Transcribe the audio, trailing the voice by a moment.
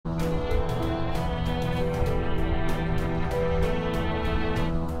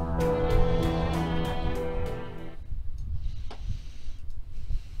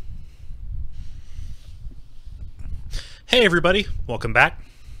Hey everybody, welcome back.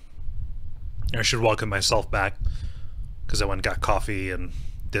 I should welcome myself back because I went and got coffee and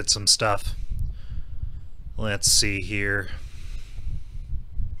did some stuff. Let's see here.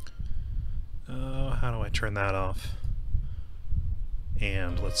 How do I turn that off?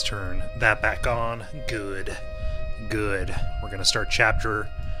 And let's turn that back on. Good. Good. We're going to start chapter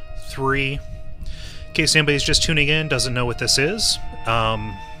 3. In case anybody's just tuning in, doesn't know what this is.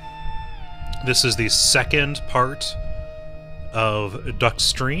 This is the second part of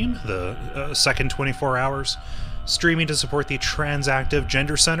Duckstream, the second 24 hours, streaming to support the Transactive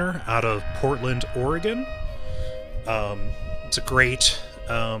Gender Center out of Portland, Oregon. It's a great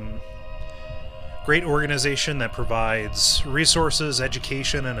organization that provides resources,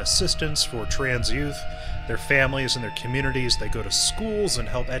 education, and assistance for trans youth, their families, and their communities. They go to schools and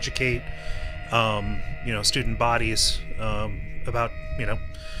help educate, student bodies about,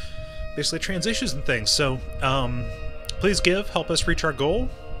 basically trans issues and things. So, please help us reach our goal.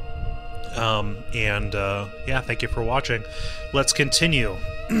 Yeah, thank you for watching. Let's continue.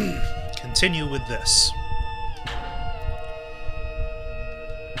 Continue with this.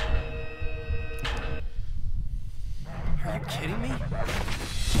 Are you kidding me?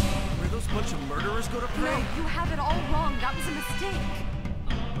 Where those bunch of murderers go to pray? No, you have it all wrong. That was a mistake.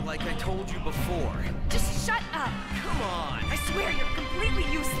 Like I told you before. Just shut up. Come on. I swear you're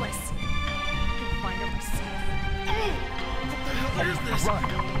completely useless. You'll find out myself. What is this?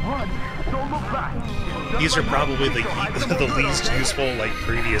 Run! Don't look back! These are probably the least useful,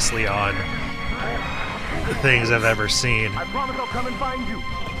 previously on things I've ever seen. I promise I'll come and find you!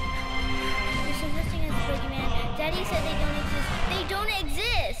 There's no such thing as a boogeyman. Daddy said they don't exist. They don't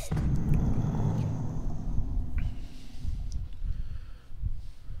exist!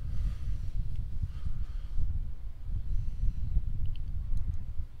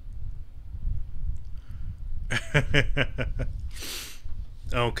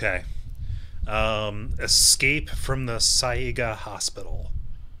 Okay. Escape from the Saiga Hospital.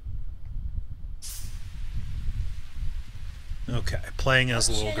 Okay, playing as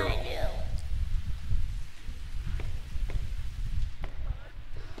a little girl.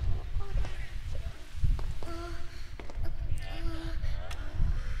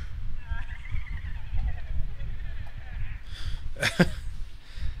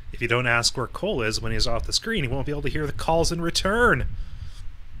 If you don't ask where Cole is when he's off the screen, he won't be able to hear the calls in return.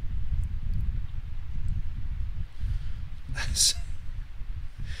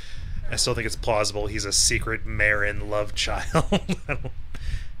 I still think it's plausible he's a secret Marin love child.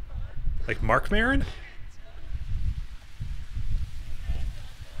 Like Mark Marin?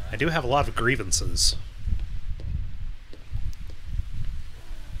 I do have a lot of grievances.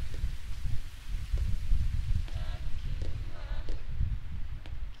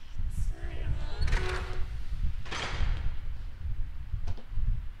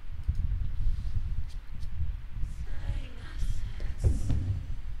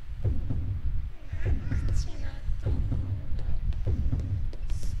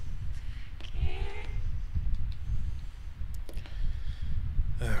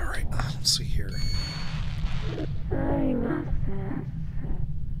 Alright, let's see here.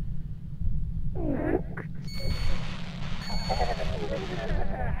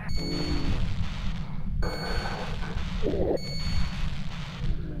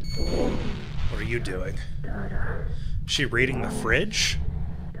 What are you doing? Is she raiding the fridge?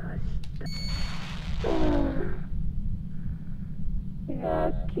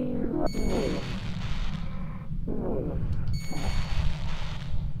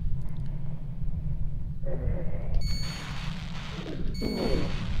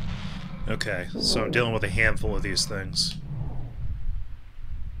 Okay, so I'm dealing with a handful of these things.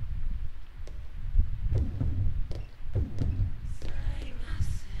 And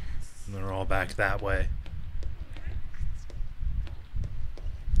they're all back that way.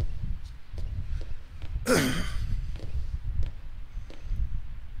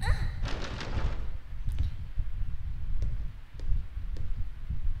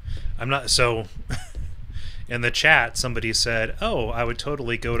 I'm not so. In the chat, somebody said, "Oh, I would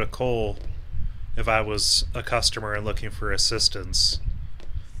totally go to Cole if I was a customer and looking for assistance."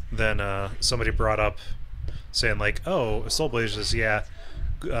 Then somebody brought up saying "Oh, Soul Blazers, yeah,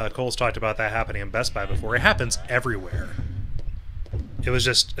 Cole's talked about that happening in Best Buy before. It happens everywhere." It was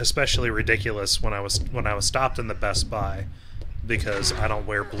just especially ridiculous when I was stopped in the Best Buy because I don't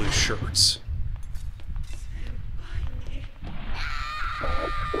wear blue shirts.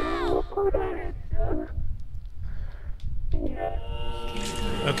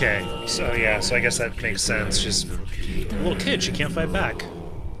 Okay, so yeah, so I guess that makes sense. She's a little kid, she can't fight back.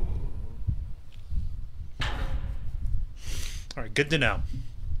 Good to know.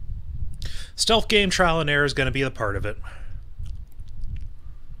 Stealth game trial and error is going to be a part of it.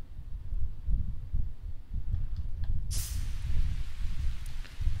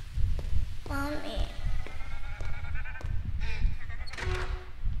 Mommy.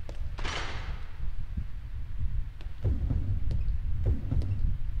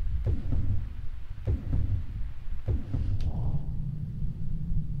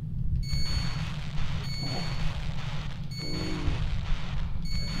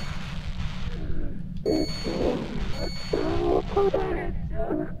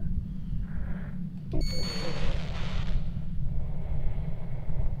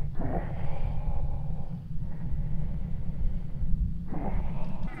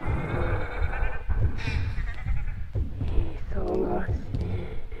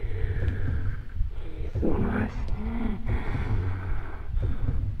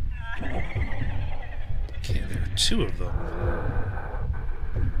 Okay, there are two of them.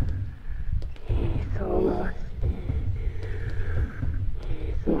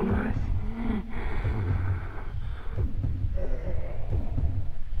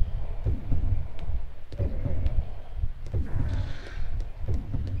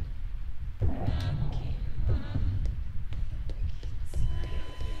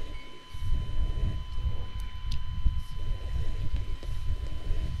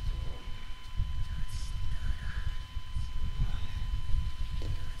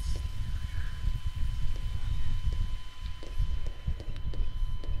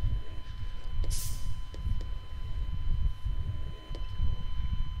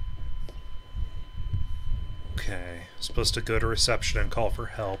 Okay, supposed to go to reception and call for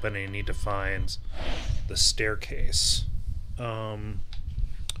help, and I need to find the staircase. Where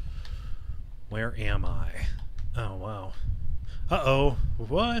am I? Oh, wow. Uh-oh.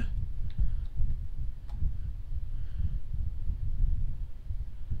 What?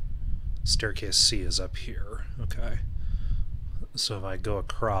 Staircase C is up here. Okay. So if I go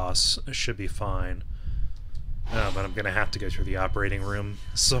across, it should be fine. Oh, but I'm gonna have to go through the operating room.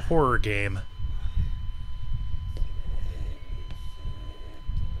 This is a horror game.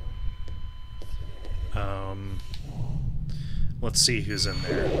 Let's see who's in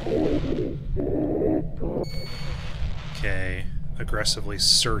there. Okay, aggressively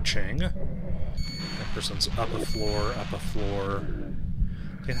searching. That person's up a floor, up a floor.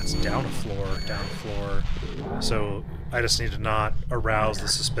 Okay, that's down a floor, down a floor. So I just need to not arouse the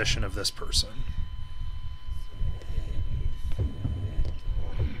suspicion of this person.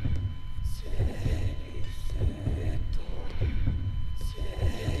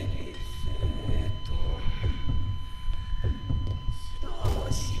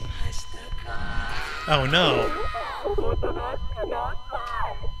 Oh no!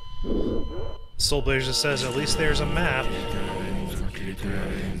 Soul Blazer says at least there's a map.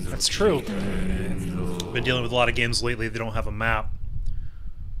 That's true. Been dealing with a lot of games lately that don't have a map.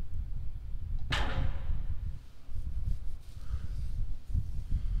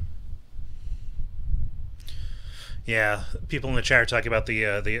 Yeah, people in the chat are talking about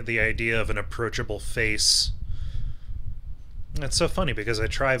the idea of an approachable face. It's so funny because I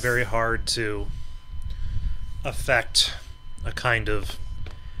try very hard to affect a kind of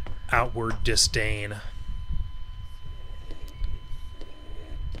outward disdain.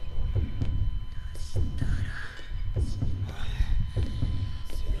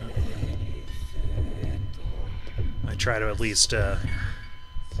 I try to at least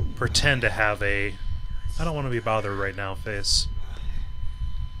pretend to have a I don't want to be bothered right now face.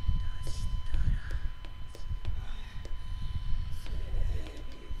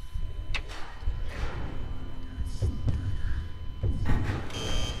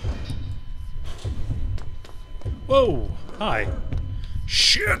 Whoa! Hi.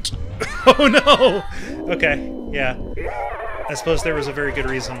 Shit! Oh no! Okay, yeah. I suppose there was a very good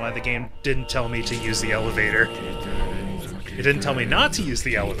reason why the game didn't tell me to use the elevator. It didn't tell me not to use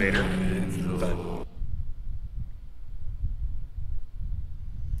the elevator, but...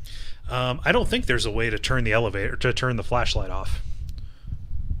 I don't think there's a way to turn the elevator, to turn the flashlight off.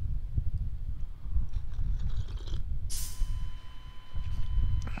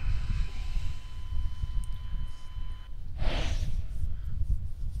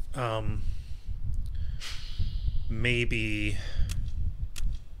 Maybe...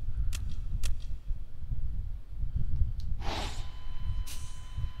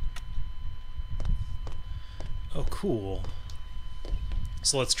 Oh, cool.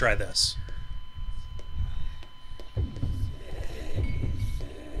 So let's try this.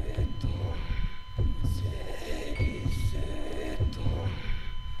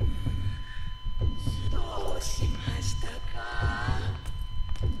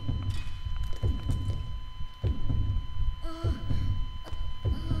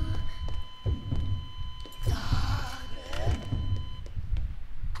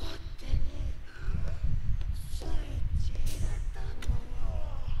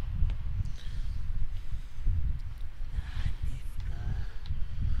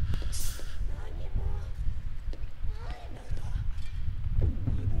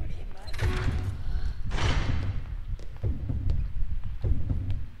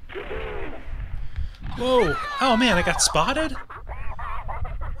 Whoa! Oh man, I got spotted?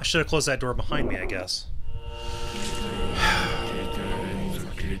 I should have closed that door behind me, I guess.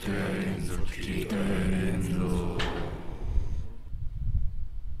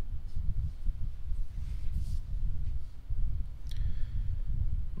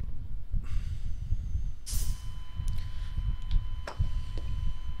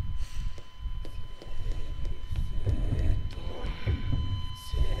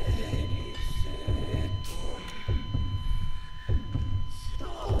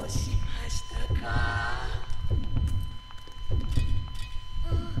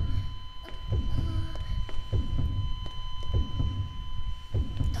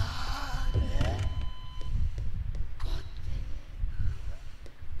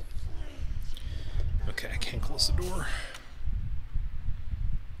 Okay, I can't close the door.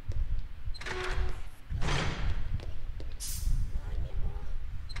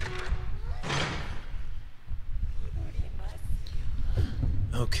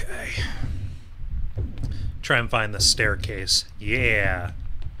 Okay. Try and find the staircase. Yeah.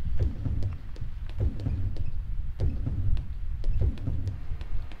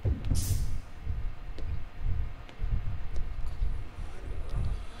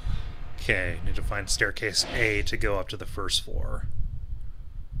 Okay, need to find staircase A to go up to the first floor.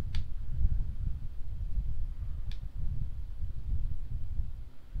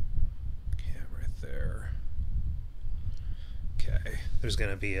 Okay, right there. Okay, there's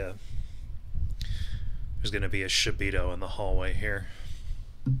gonna be a Shibito in the hallway here.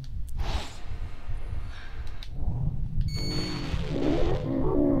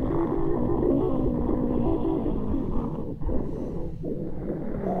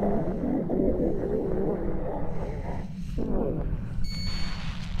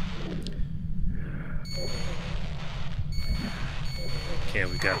 Okay,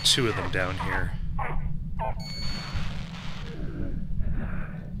 we've got two of them down here.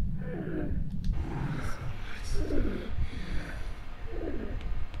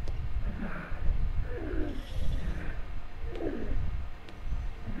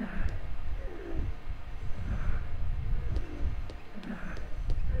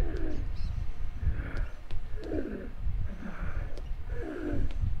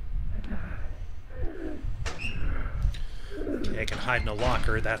 Okay, I can hide in a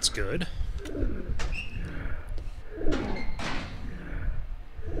locker, that's good.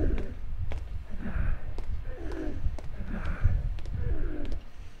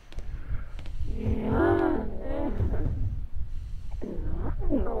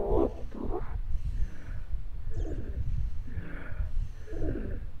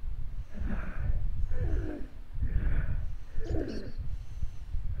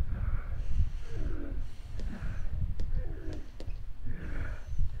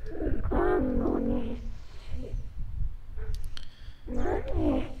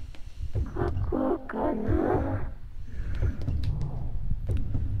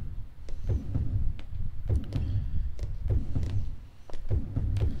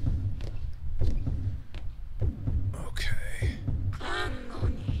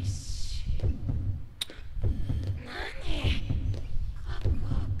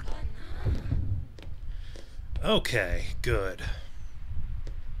 Okay, good.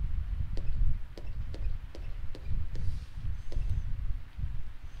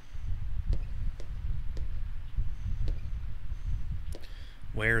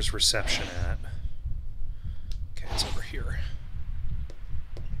 Where's reception at? Okay, it's over here.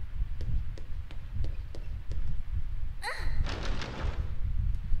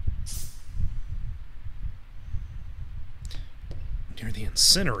 Near the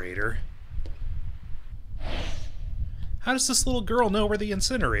incinerator? How does this little girl know where the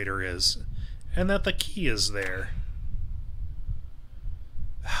incinerator is? And that the key is there?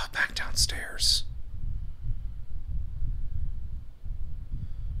 Oh, back downstairs.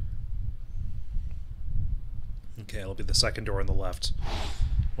 Okay, it'll be the second door on the left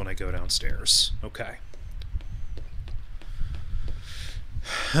when I go downstairs. Okay.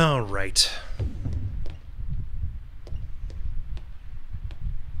 All right.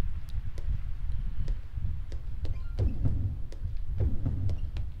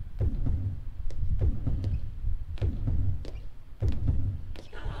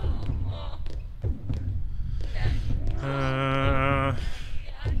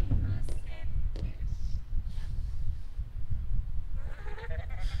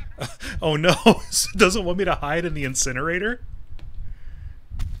 Oh no, it doesn't want me to hide in the incinerator?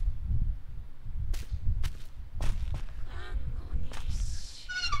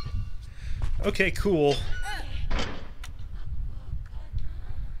 Okay, cool.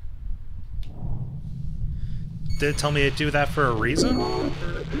 Did it tell me to do that for a reason?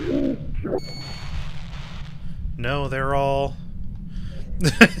 No, they're all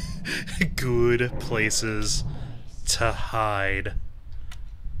good places to hide.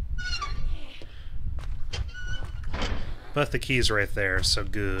 But the key's right there, so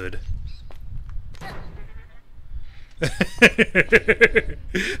good.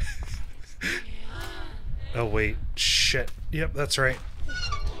 Oh wait, shit. Yep, that's right.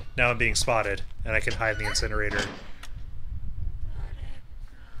 Now I'm being spotted, and I can hide in the incinerator.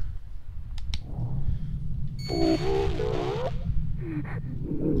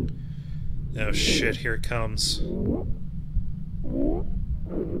 Oh shit, here it comes.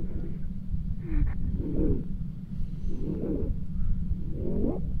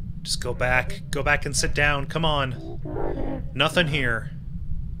 Just go back and sit down, come on. Nothing here.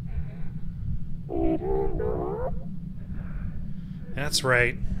 That's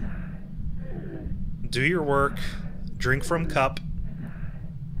right. Do your work, drink from cup.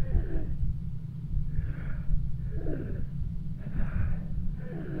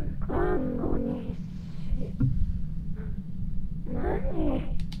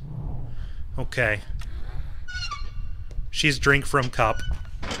 Okay. She's drink from cup.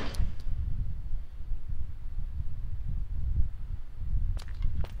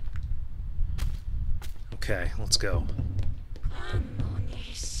 Okay, let's go.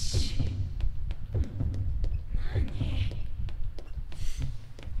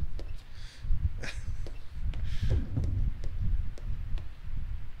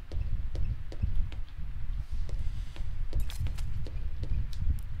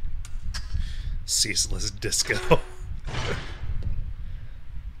 Ceaseless disco.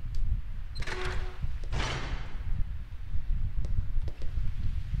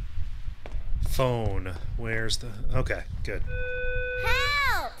 Phone. Where's the... Okay, good.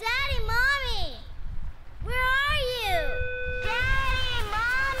 Help! Daddy, Mommy! Where are you? Daddy,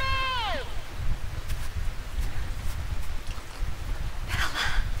 Mommy!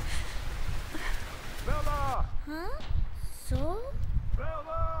 Bella! Huh? So?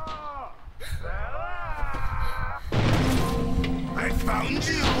 Bella! Bella! I found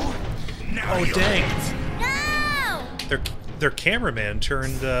you! Now Oh, you'll dang. No! Their cameraman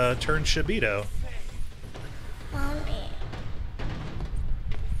turned Shibito. Mommy.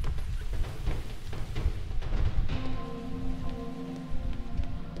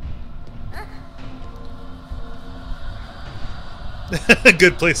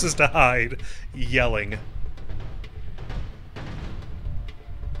 Good places to hide. Yelling.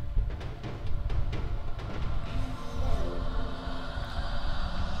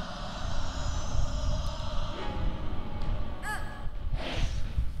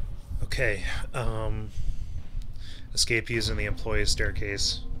 Okay, escape using the employee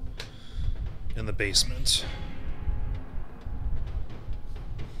staircase in the basement.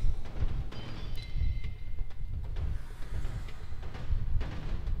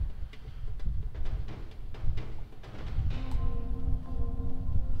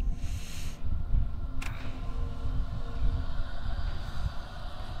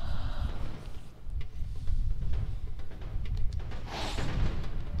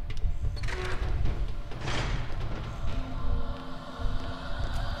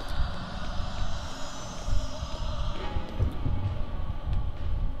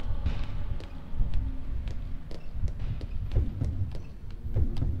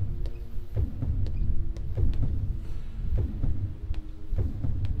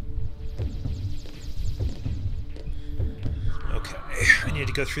 I need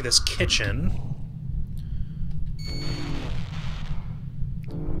to go through this kitchen.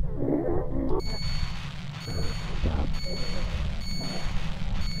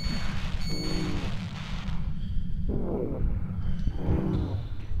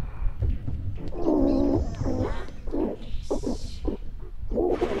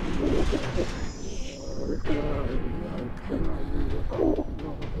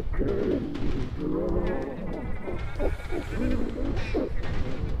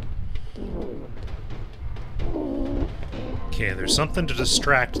 Okay, there's something to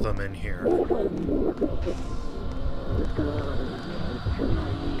distract them in here.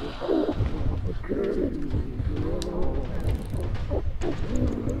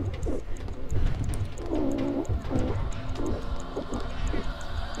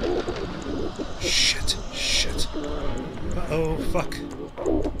 Shit, shit. Uh-oh, fuck.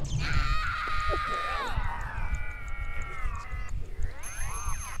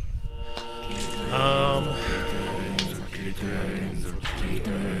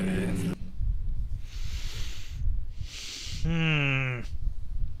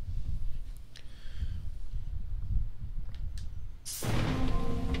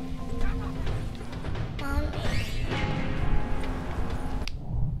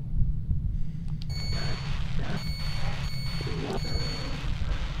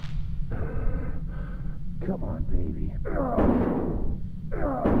 Come on, baby.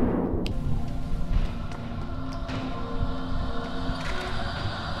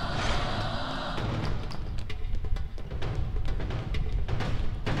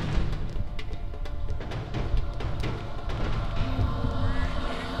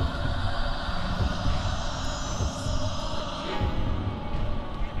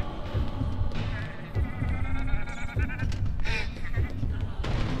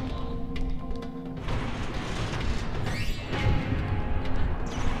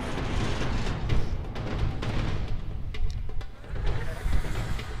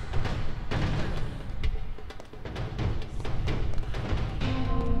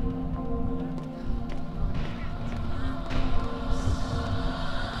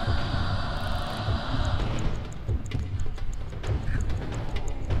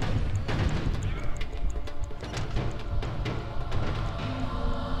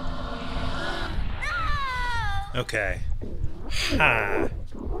 Okay. Ha.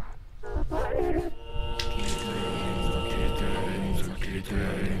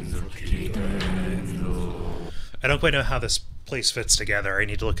 I don't quite know how this place fits together. I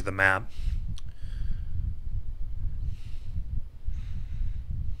need to look at the map.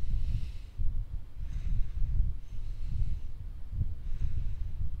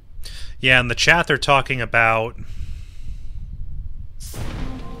 Yeah, in the chat they're talking about...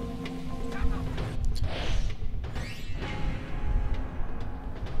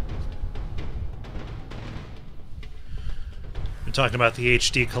 We're talking about the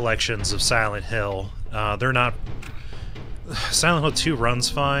HD collections of Silent Hill. They're not... Silent Hill 2 runs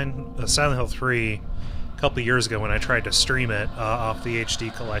fine. Silent Hill 3, a couple years ago when I tried to stream it off the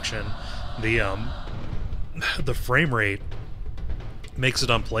HD collection, the frame rate makes it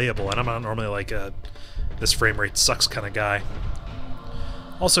unplayable, and I'm not normally like a this frame rate sucks kind of guy.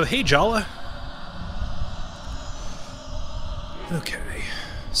 Also, hey Jala! Okay,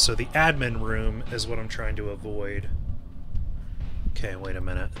 so the admin room is what I'm trying to avoid. Okay, wait a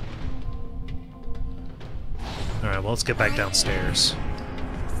minute. Alright, well, let's get back downstairs.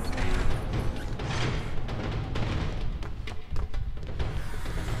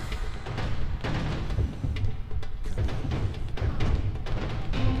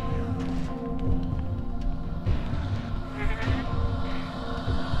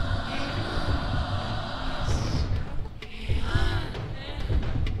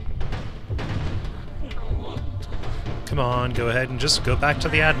 Come on, go ahead and just go back to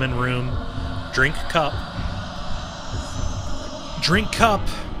the admin room. Drink cup. Drink cup!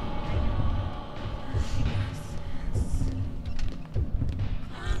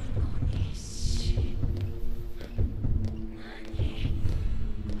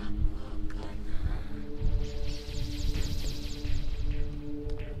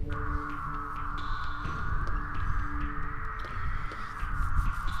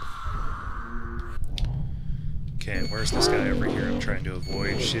 Okay, where's this guy over here I'm trying to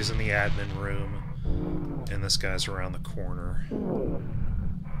avoid? She's in the admin room, and this guy's around the corner.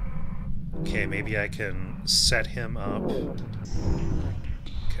 Okay, maybe I can set him up. Okay.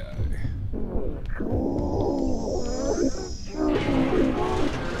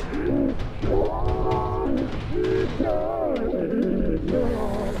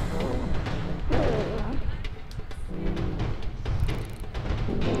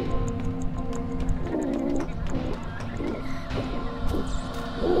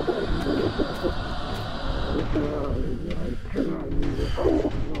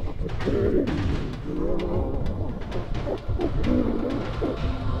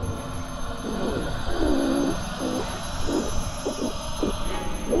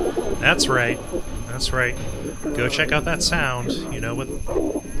 That's right. That's right. Go check out that sound. You know what?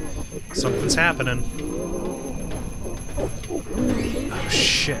 Something's happening. Oh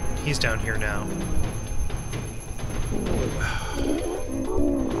shit. He's down here now.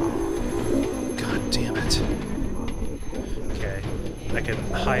 God damn it. Okay. I can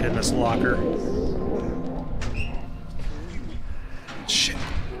hide in this locker. Shit.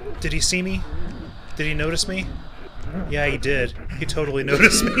 Did he see me? Did he notice me? Yeah, he did. He totally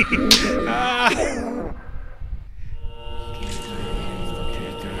noticed me. Ah!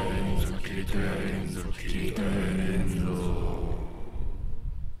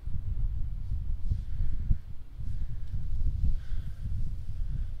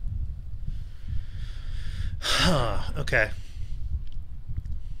 Huh, okay.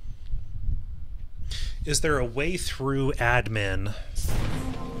 Is there a way through admin?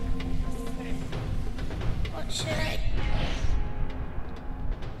 What should I...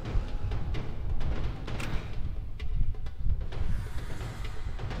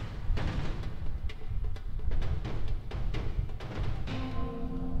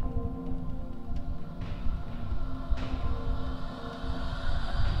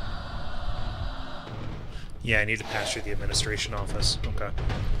 Yeah, I need to pass through the administration office. Okay.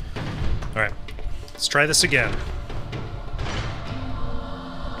 Alright. Let's try this again.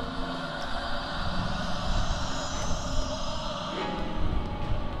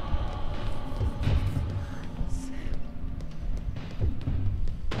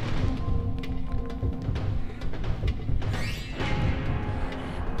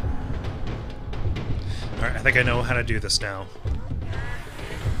 Alright, I think I know how to do this now.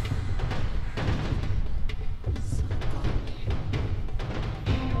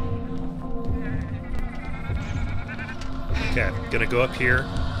 Okay, gonna go up here,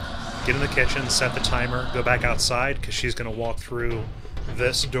 get in the kitchen, set the timer, go back outside, because she's gonna walk through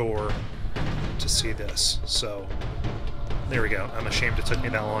this door to see this. So, there we go. I'm ashamed it took me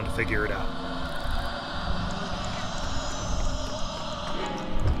that long to figure it out.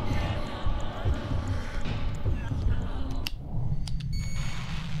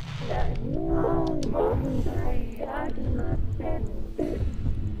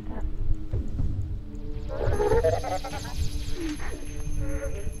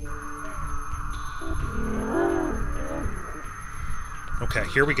 Okay,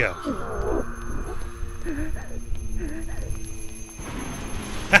 here we go.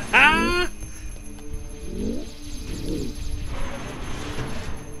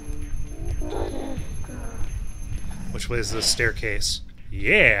 Which way is this staircase?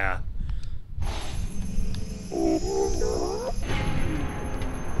 Yeah!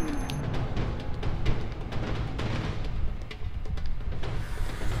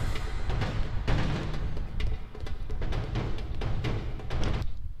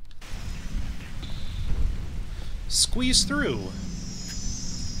 Squeeze through.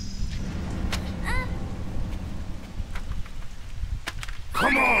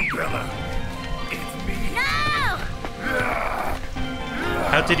 Come on, Bella. It's me. No!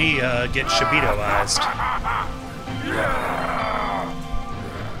 How did he get Shibito-ized?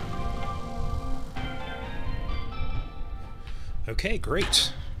 Okay,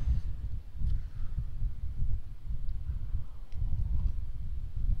 great.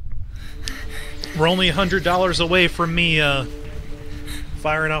 We're only $100 away from me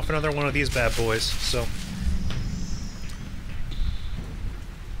firing off another one of these bad boys, so...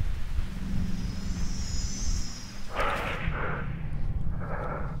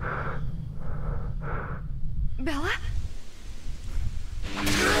 Bella?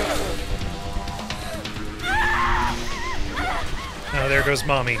 Oh, there goes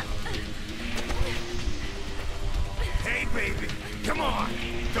Mommy. Hey, baby. Come on.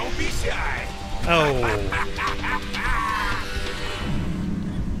 Don't be shy. Oh.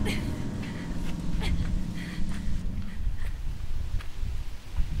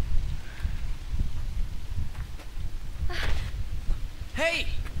 Hey!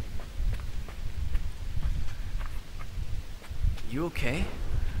 You okay?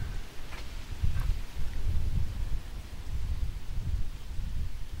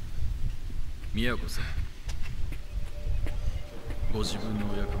 Miyako-san, ご自分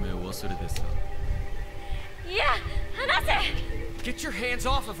のお役目をお忘れですか? いや、離せ! Get your hands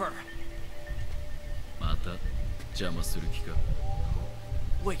off of her! また邪魔する気か?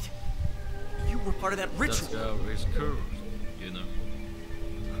 Wait, you were part of that That's ritual. how it's cursed, you know.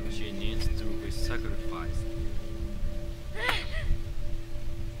 She needs to be sacrificed.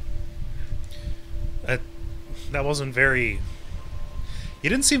 That wasn't very... You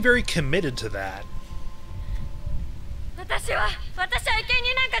didn't seem very committed to that. 私は生贄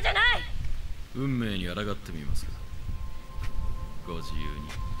になんかじゃない! 運命に抗ってみますか? ご自由に.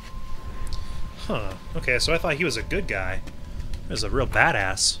 Huh. Okay, so I thought he was a good guy. He was a real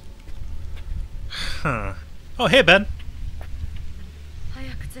badass. Huh. Oh, hey, Ben.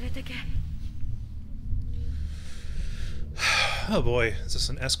 早く連れてけ. Oh boy, is this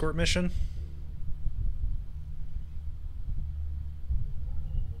an escort mission?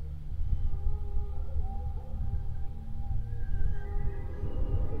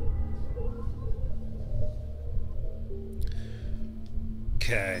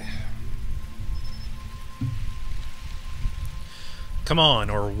 Okay. Come on,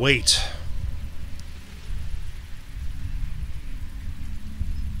 or wait.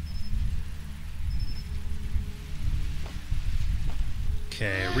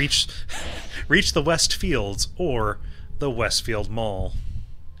 Okay, reach the West Fields or the Westfield Mall.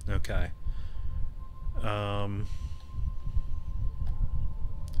 Okay.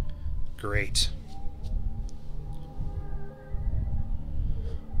 Great.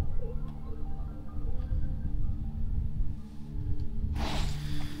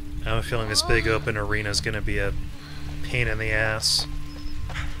 I have a feeling this big open arena is going to be a pain in the ass.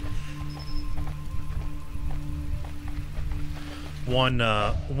 One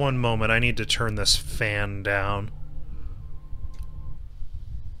moment. I need to turn this fan down.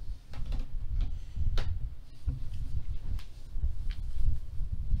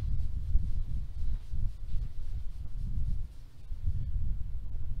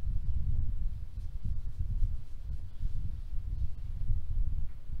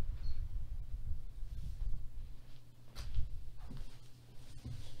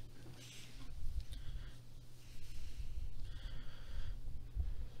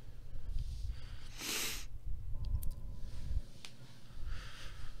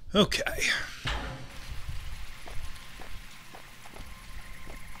 Okay.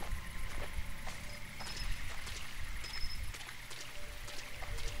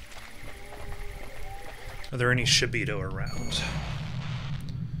 Are there any Shibito around?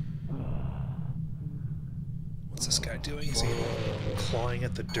 What's this guy doing? Is he clawing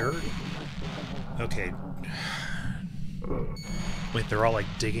at the dirt? Okay. Wait, they're all like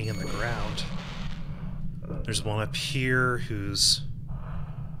digging in the ground. There's one up here who's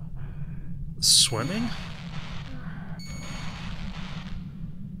swimming?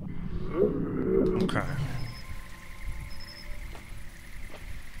 Okay.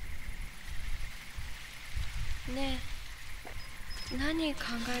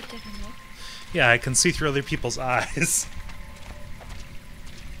 Yeah, I can see through other people's eyes.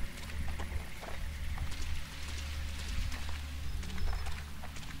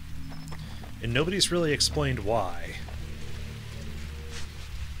 And nobody's really explained why.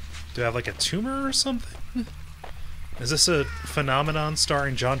 Do I have like a tumor or something? Is this a phenomenon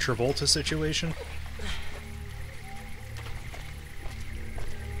starring John Travolta situation?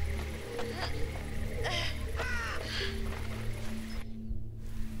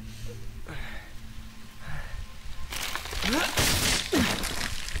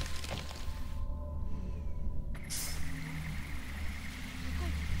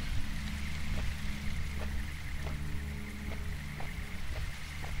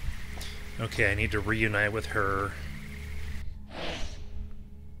 Okay, I need to reunite with her.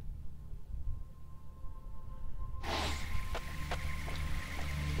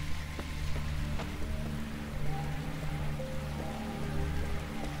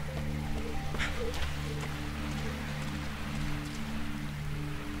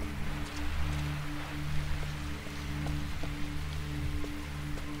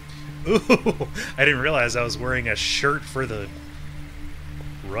 Ooh, I didn't realize I was wearing a shirt for the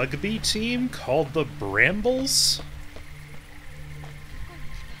rugby team called the Brambles?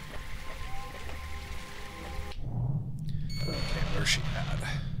 Okay, where's she at?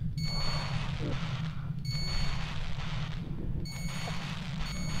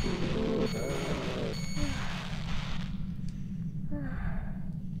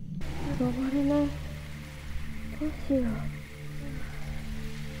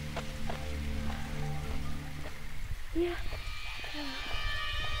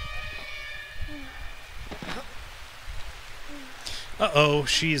 Uh-oh,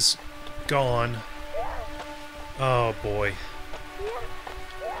 she's gone. Oh, boy.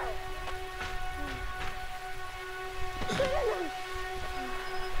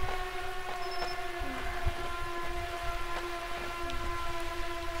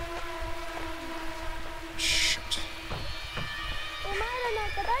 Shit.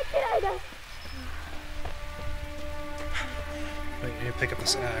 Wait, I need to pick up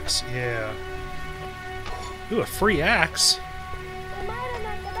this axe. Yeah. Ooh, a free axe.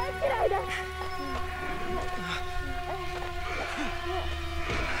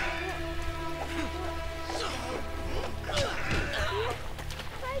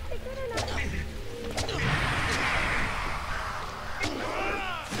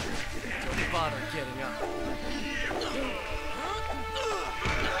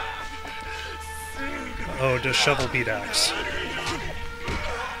 Oh, just shovel beat axe.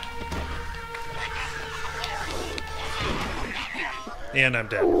 And I'm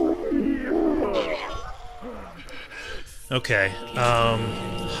dead. Okay,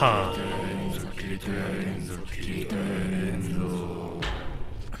 huh.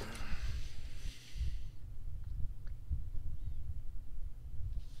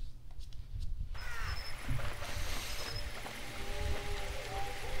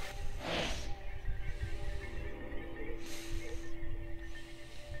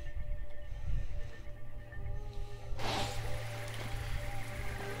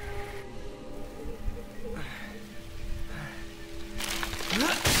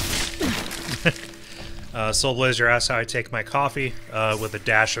 Soul Blazer asks how I take my coffee, with a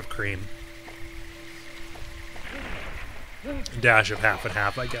dash of cream. Dash of half and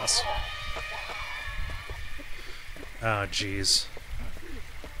half, I guess. Oh, jeez.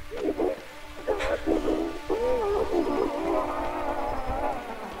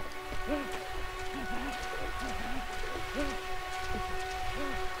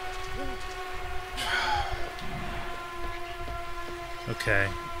 Okay.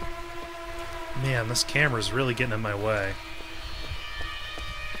 Man, this camera's really getting in my way.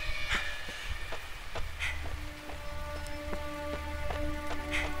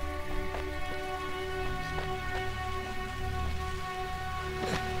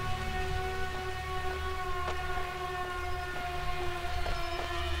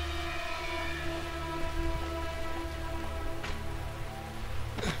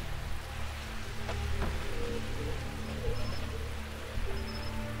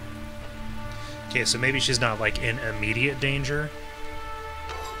 Okay, so maybe she's not, like, in immediate danger.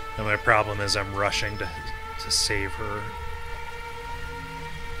 And my problem is I'm rushing to save her.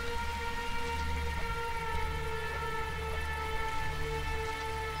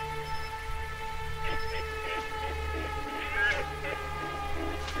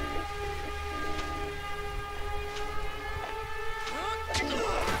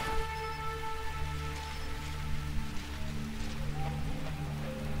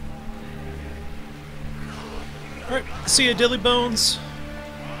 Alright, see ya, Dilly Bones.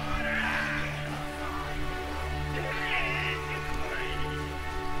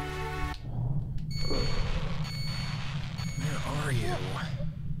 Where are you?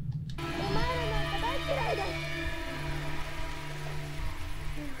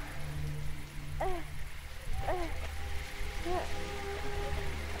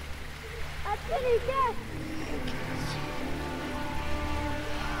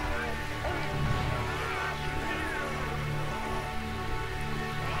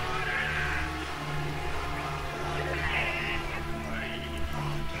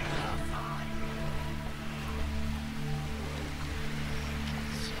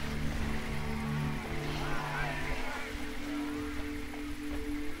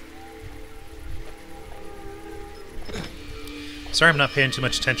 Sorry I'm not paying too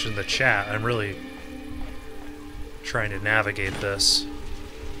much attention to the chat. I'm really trying to navigate this.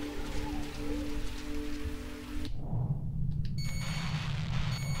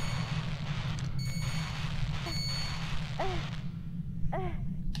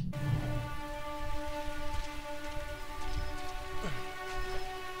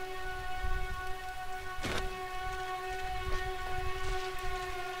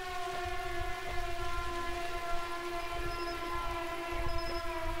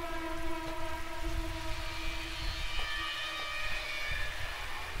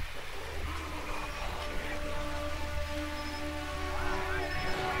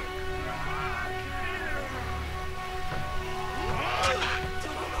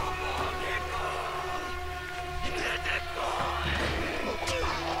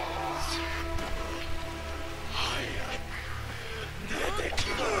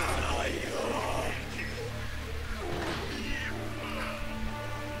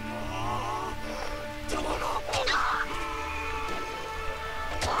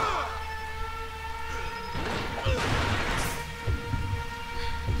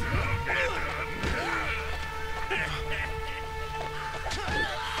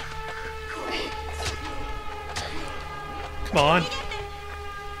 Come on.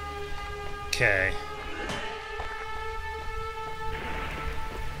 Okay.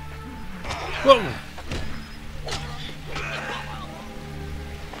 Whoa!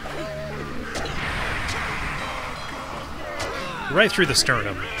 Right through the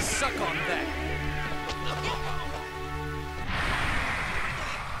sternum. Suck on that.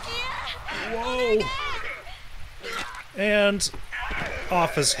 Whoa! And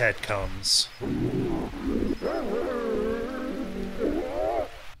off his head comes.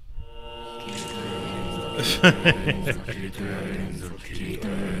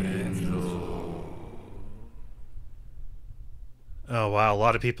 Oh wow, a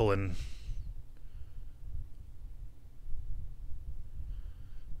lot of people in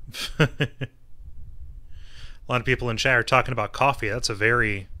a lot of people in chat are talking about coffee. That's a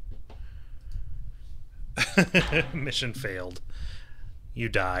very mission failed. You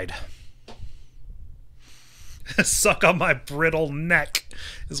died. Suck on my brittle neck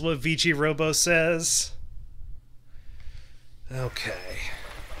is what Vici Robo says. Okay.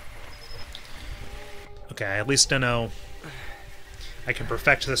 Okay, at least I know I can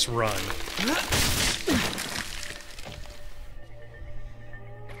perfect this run.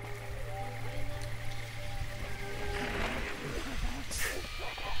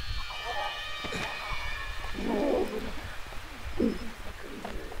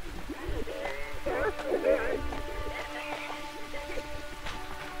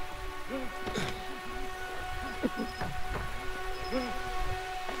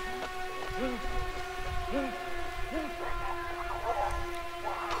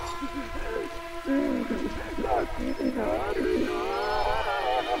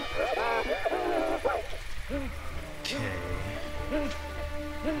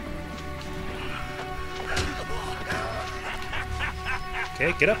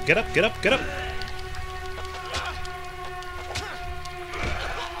 Okay, get up, get up, get up, get up!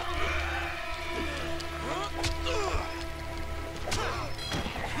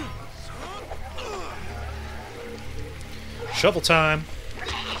 Shovel time!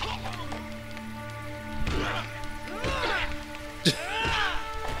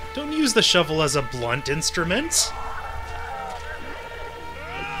 Don't use the shovel as a blunt instrument!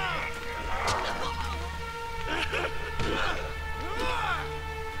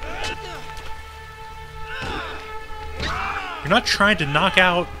 You're not trying to knock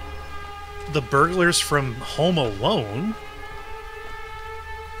out the burglars from Home Alone.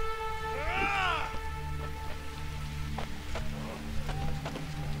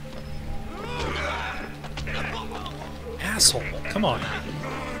 Asshole, come on.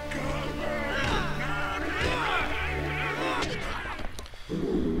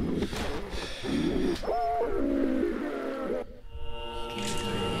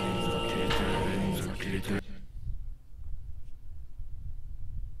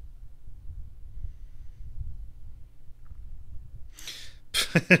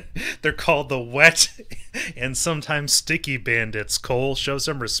 They're called the Wet and sometimes Sticky Bandits. Cole, show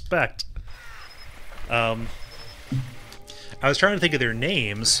some respect. I was trying to think of their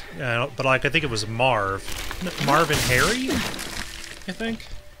names, but like I think it was Marv. Marv and Harry, I think.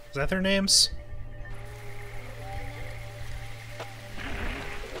 Is that their names?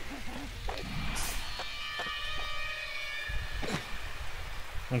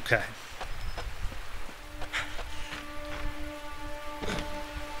 Okay.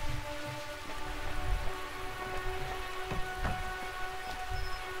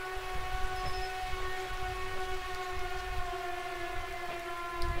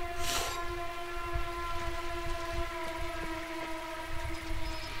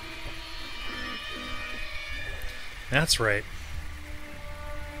 That's right.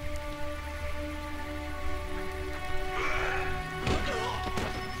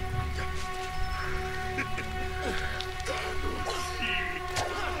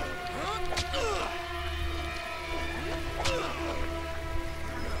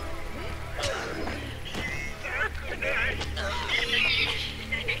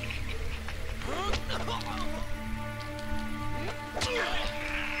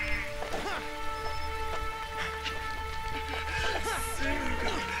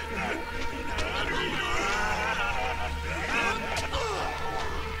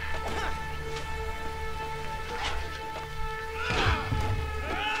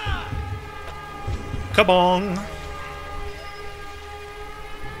 Kabong!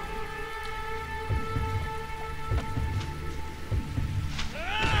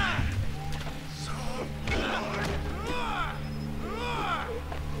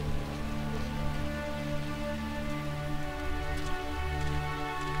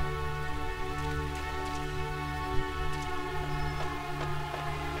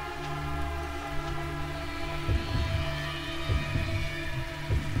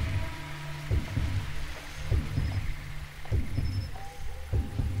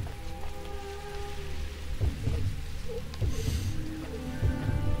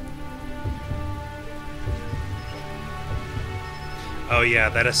 Oh yeah,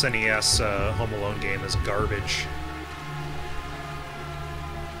 that SNES Home Alone game is garbage.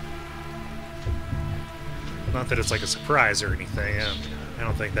 Not that it's like a surprise or anything. I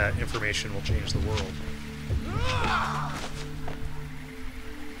don't think that information will change the world.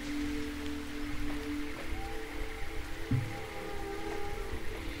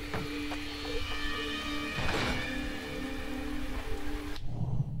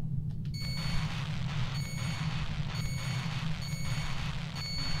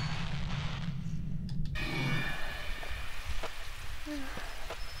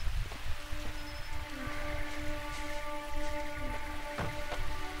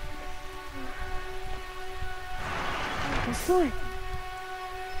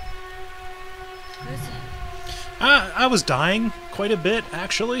 I was dying quite a bit,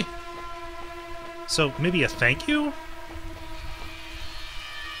 actually. So maybe a thank you?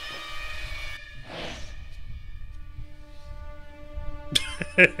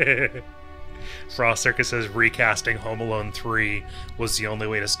 Frost Circus says recasting Home Alone 3 was the only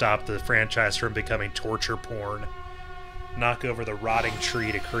way to stop the franchise from becoming torture porn. Knock over the rotting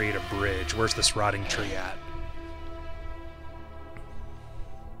tree to create a bridge. Where's this rotting tree at?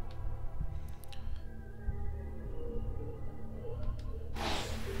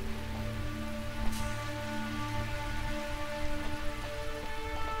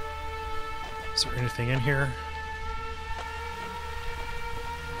 Is there anything in here?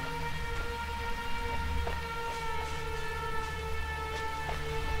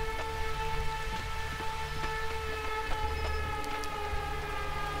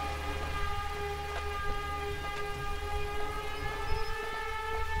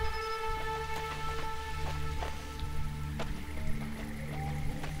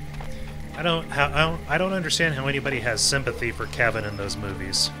 I don't understand how anybody has sympathy for Kevin in those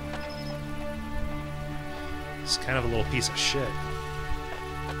movies. He's kind of a little piece of shit.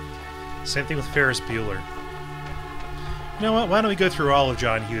 Same thing with Ferris Bueller. You know what? Why don't we go through all of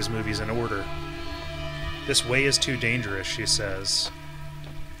John Hughes' movies in order? This way is too dangerous, she says.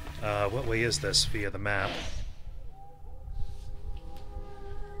 What way is this via the map?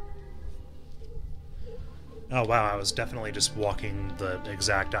 Oh wow, I was definitely just walking the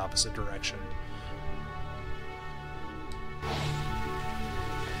exact opposite direction.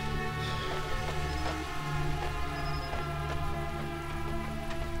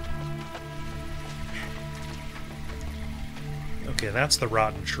 Okay, that's the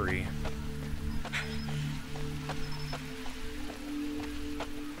rotten tree.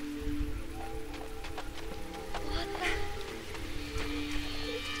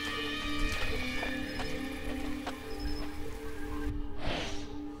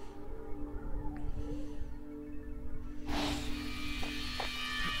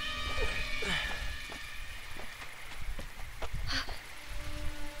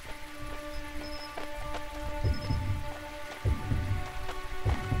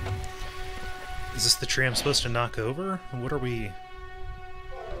 Is this the tree I'm supposed to knock over? What are we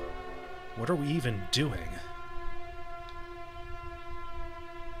even doing?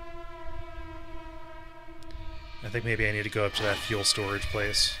 I think maybe I need to go up to that fuel storage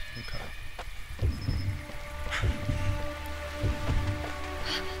place. Okay.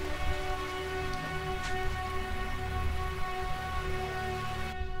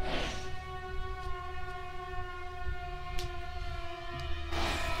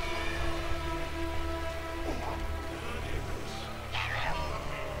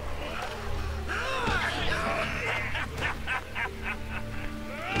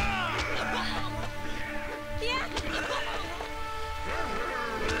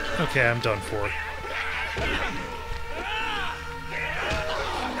 Okay, I'm done for.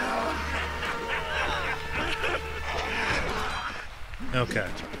 Okay.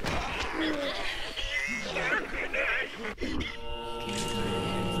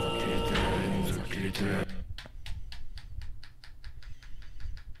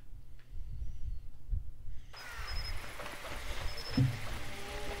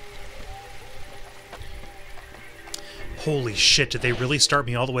 Holy shit, did they really start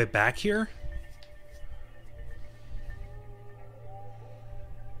me all the way back here?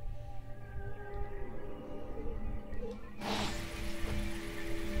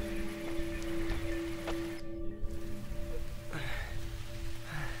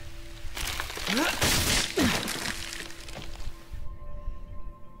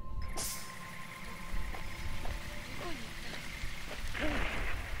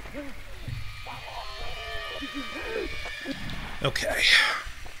 Okay.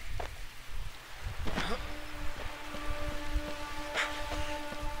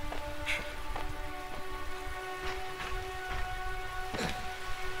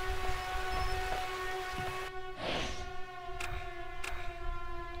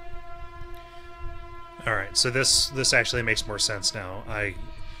 Alright, so this actually makes more sense now. I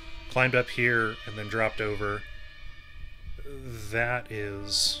climbed up here and then dropped over. That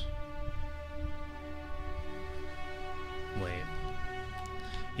is... Wait.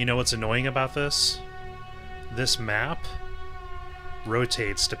 You know what's annoying about this? This map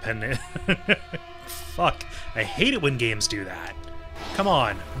rotates depending... Fuck. I hate it when games do that. Come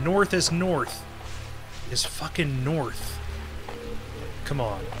on. North is north. Is fucking north. Come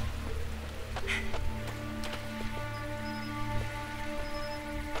on.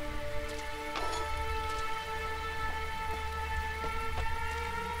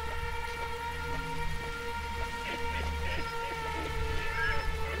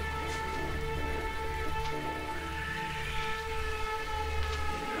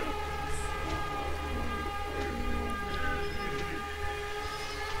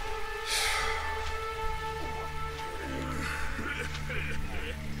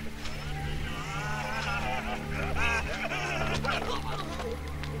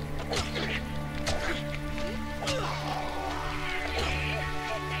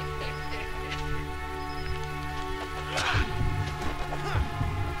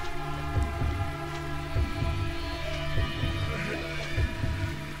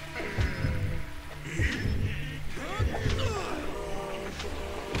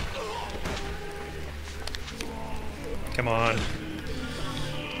 Come on.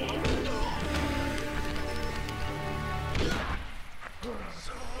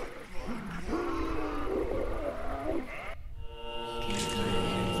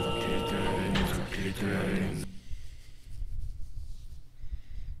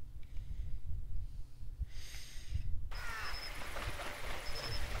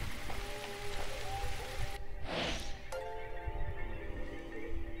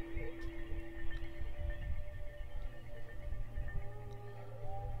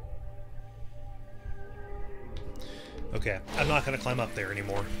 Okay, I'm not going to climb up there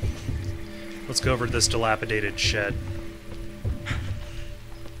anymore. Let's go over to this dilapidated shed.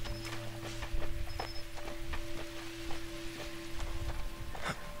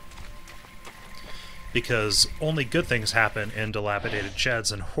 Because only good things happen in dilapidated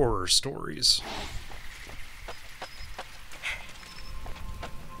sheds and horror stories.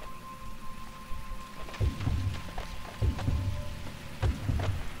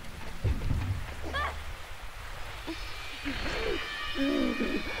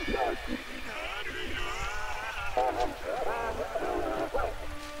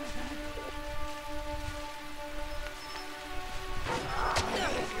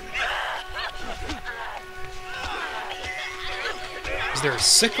 Is there a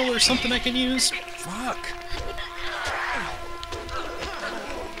sickle or something I can use? Fuck.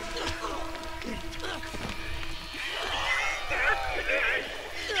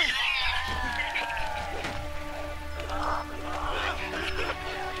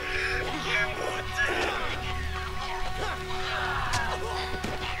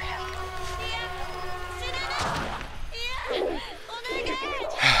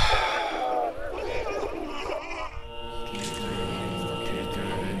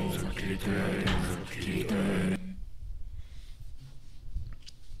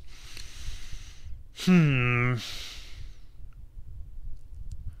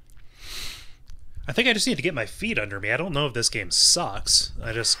 I think I just need to get my feet under me. I don't know if this game sucks.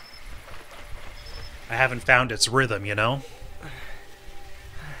 I haven't found its rhythm, you know?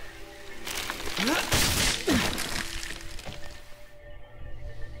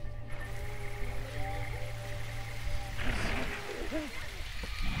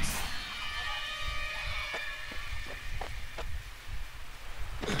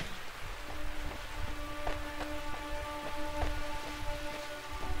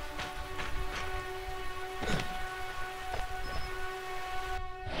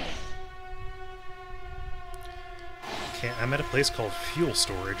 I'm at a place called fuel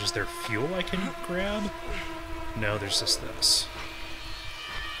storage. Is there fuel I can grab? No, there's just this.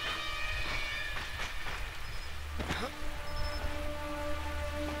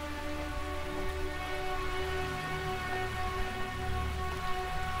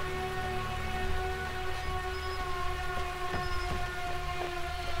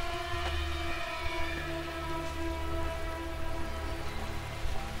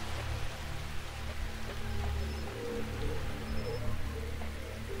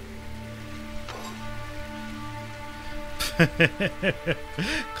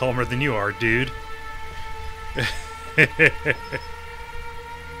 Calmer than you are, dude.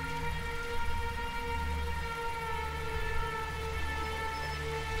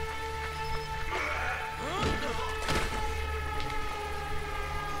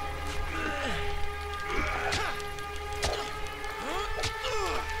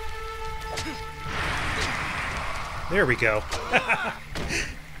 There we go.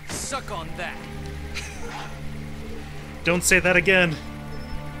 Suck on that. Don't say that again.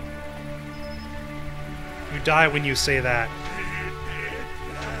 You die when you say that.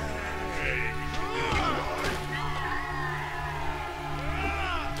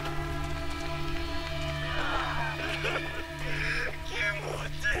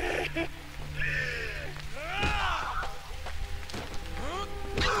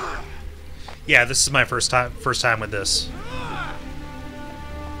 Yeah, this is my first time with this.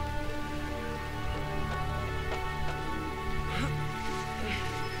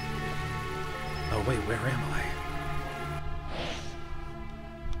 Oh wait, where am I?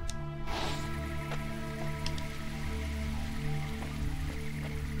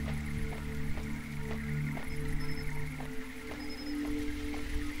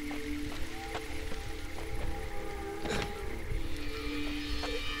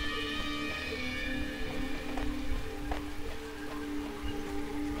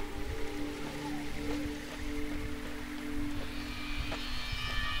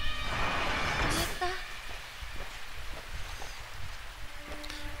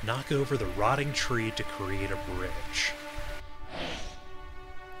 Knock over the rotting tree to create a bridge.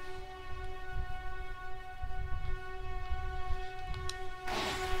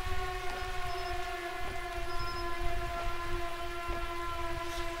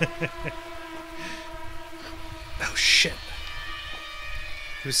 Oh shit.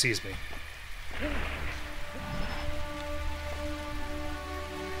 Who sees me?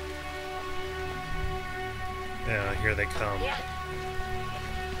 Yeah, here they come.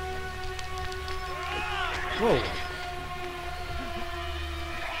 Whoa.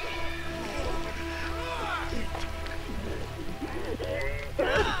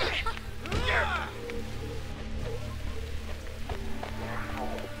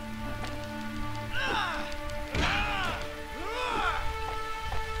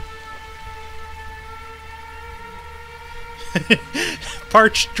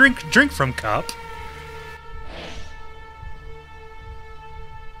 Parched, drink from cup.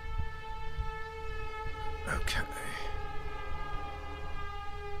 Okay.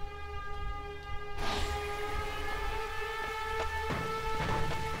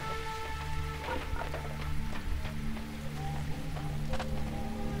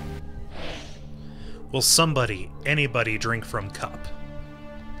 Will somebody, anybody drink from cup?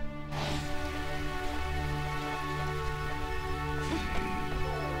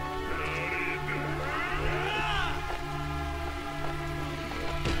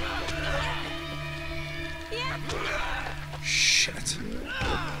 Shit.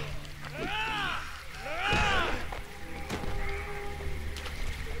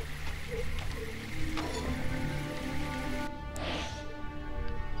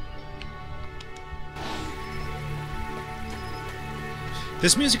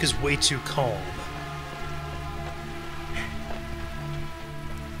 This music is way too calm.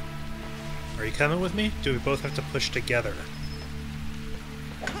 Are you coming with me? Do we both have to push together?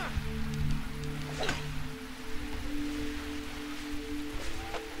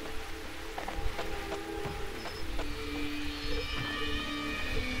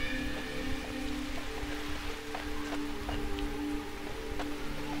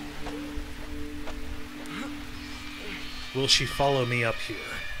 Will she follow me up here?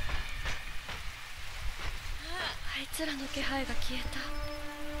 あいつらの気配が消えた。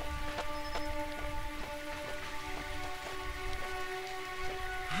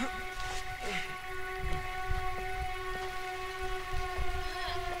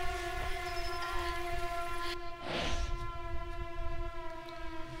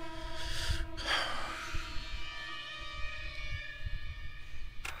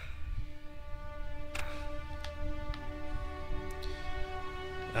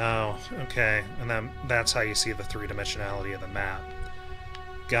Oh, okay. And then that's how you see the three-dimensionality of the map.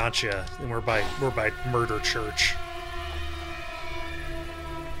 Gotcha. And we're by Murder Church.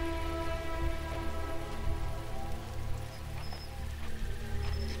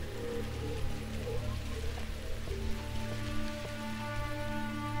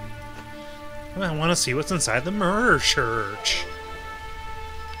 I want to see what's inside the Murder Church.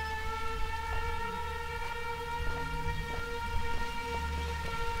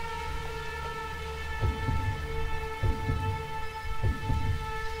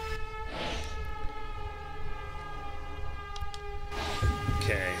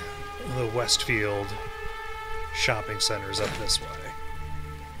 Okay, the Westfield shopping center's up this way.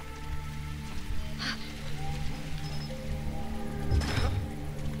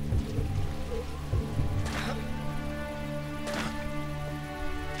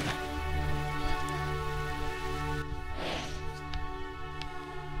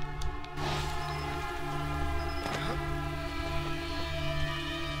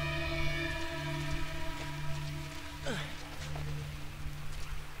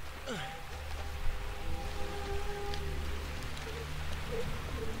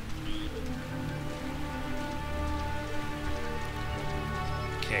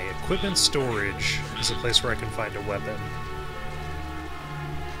 Okay, equipment storage is a place where I can find a weapon.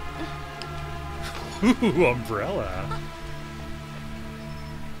 Ooh, umbrella.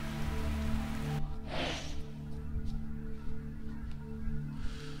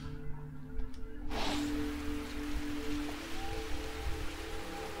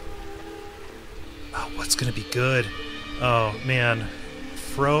 Oh, what's gonna be good? Oh, man.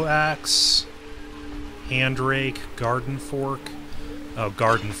 Fro axe, hand rake, garden fork. Oh,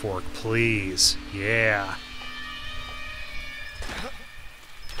 garden fork, please. Yeah.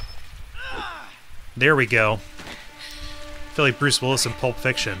 There we go. I feel like Bruce Willis in Pulp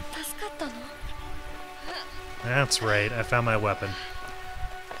Fiction. 助かったの？ That's right, I found my weapon.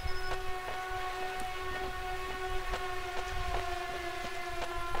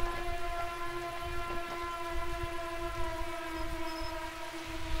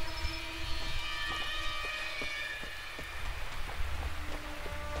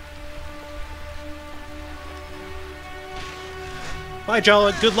 Bye,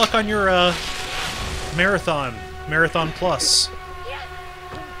 Jala. Good luck on your marathon. Marathon Plus.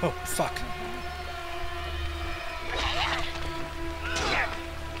 Oh, fuck.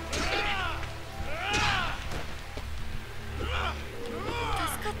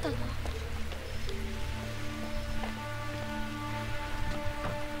 助かったの？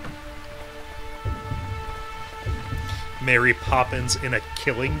 Mary Poppins in a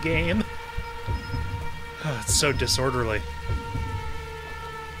killing game? Oh, it's so disorderly.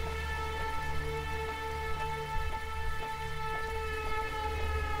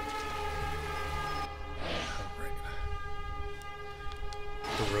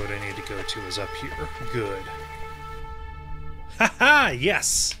 go to is up here. Good. Haha,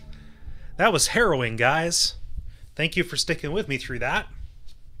 yes! That was harrowing, guys. Thank you for sticking with me through that.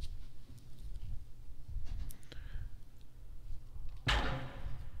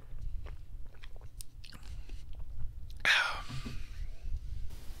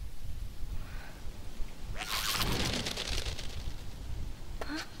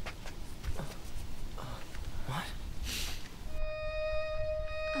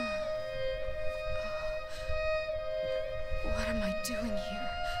 What am I doing here?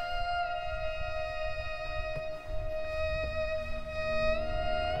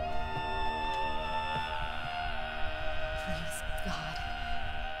 Please, God.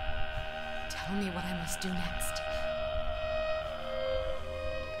 Tell me what I must do next.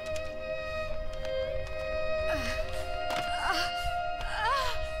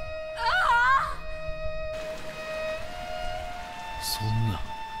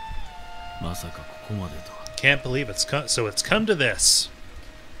 Can't believe it's come. So it's come to this.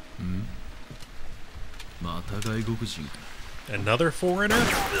 Another foreigner?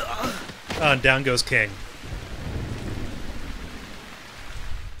 And down goes King.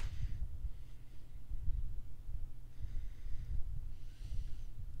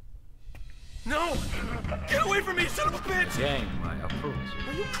 No! Get away from me, son of a bitch! Gang, my approach.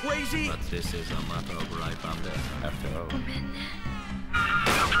 Are you crazy? But this is a matter of life and death, after all.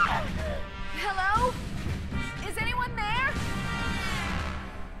 Hello? Is anyone there?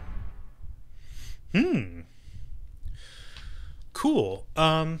 Cool.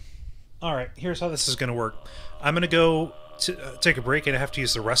 Alright, here's how this is going to work. I'm going to go take a break and I have to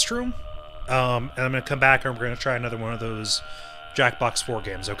use the restroom. And I'm going to come back and we're going to try another one of those Jackbox 4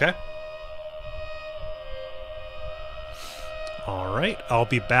 games, okay? Alright, I'll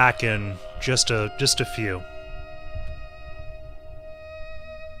be back in just a few.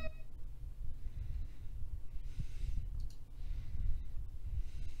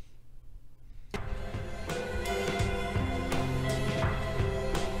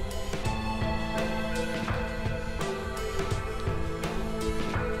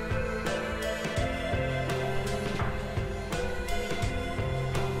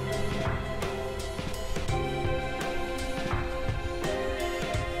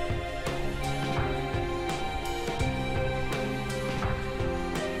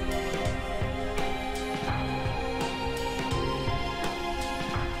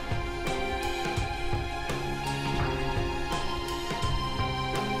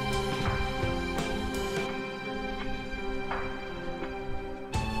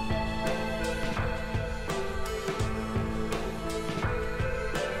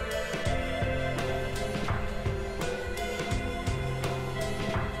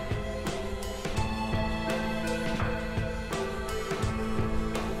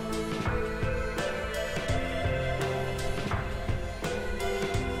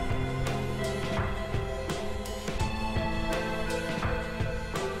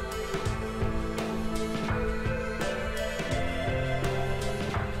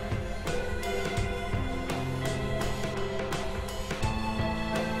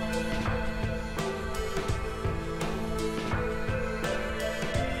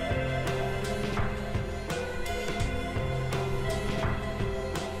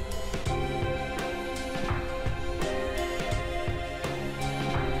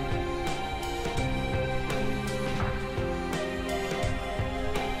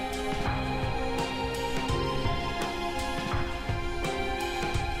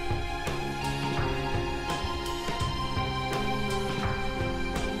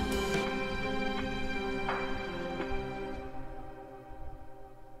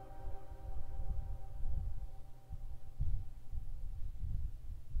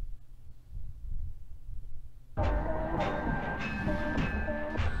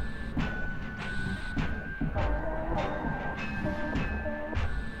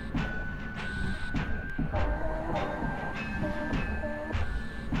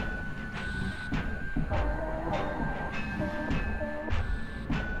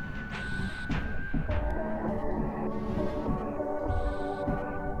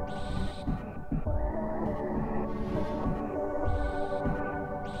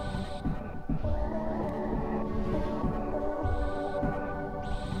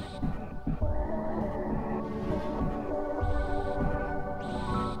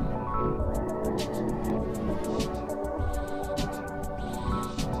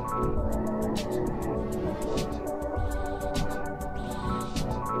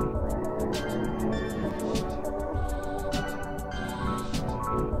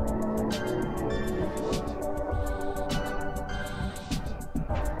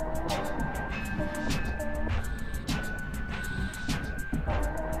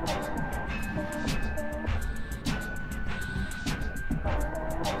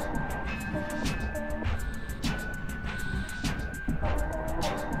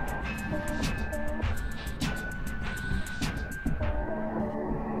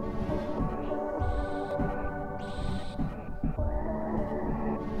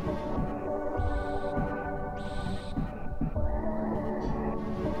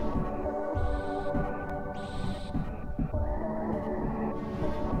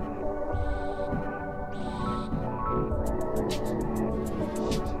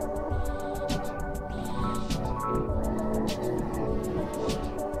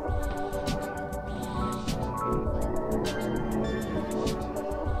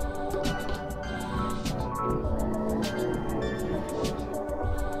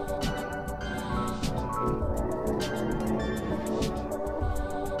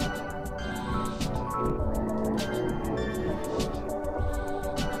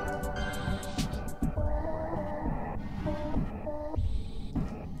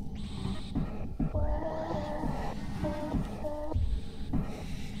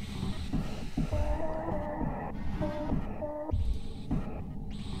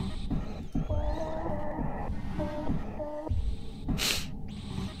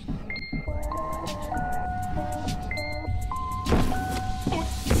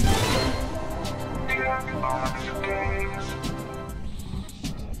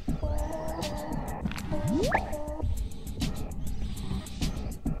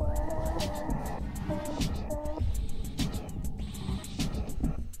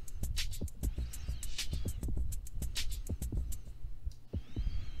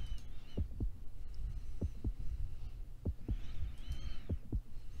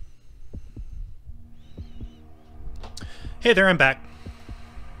 Hey there, I'm back.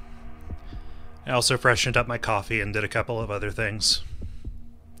 I also freshened up my coffee and did a couple of other things.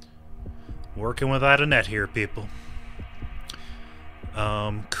 Working without a net here, people.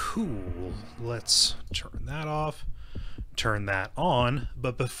 Cool. Let's turn that off, turn that on.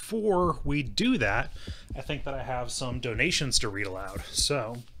 But before we do that, I think that I have some donations to read aloud.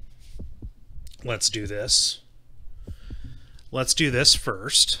 So, let's do this. Let's do this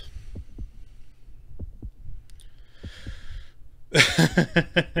first.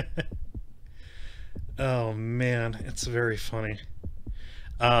 Oh man, it's very funny.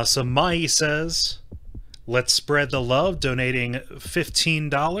 So Mai says, let's spread the love, donating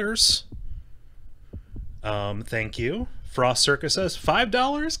 $15. Thank you. Frost Circus says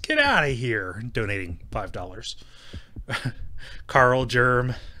 $5? Get out of here, donating $5. Carl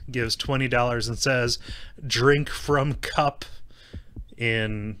Germ gives $20 and says, drink from cup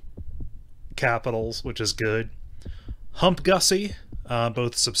in capitals, which is good. Hump Gussie,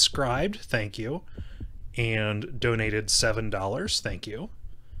 both subscribed, thank you, and donated $7, thank you.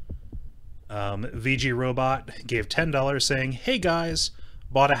 VG Robot gave $10 saying, hey guys,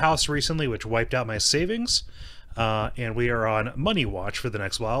 bought a house recently which wiped out my savings, and we are on money watch for the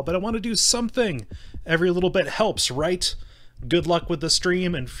next while, but I want to do something. Every little bit helps, right? Good luck with the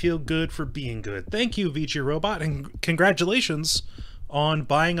stream and feel good for being good. Thank you, VG Robot, and congratulations on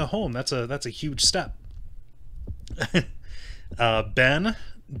buying a home. That's a huge step. Ben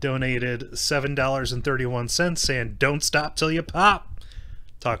donated $7.31 saying don't stop till you pop,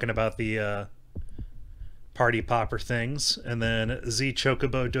 talking about the party popper things. And then Z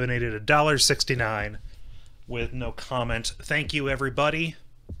Chocobo donated $1.69 with no comment. Thank you, everybody.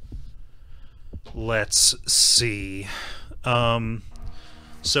 Let's see. So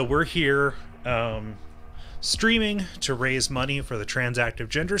we're here streaming to raise money for the Transactive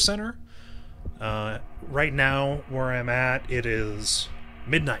Gender Center. Right now, where I'm at, it is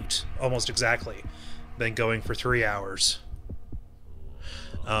midnight, almost exactly. Been going for 3 hours.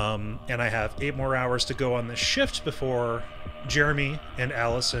 And I have 8 more hours to go on this shift before Jeremy and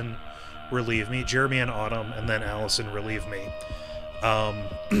Allison relieve me. Jeremy and Autumn, and then Allison relieve me.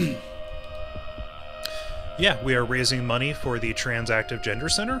 Yeah, we are raising money for the Transactive Gender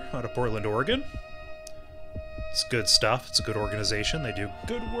Center out of Portland, Oregon. It's good stuff. It's a good organization. They do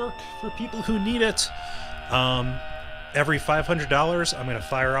good work for people who need it. Every $500, I'm going to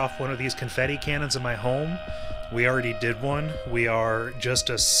fire off one of these confetti cannons in my home. We already did one. We are just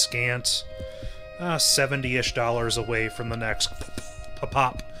a scant $70-ish away from the next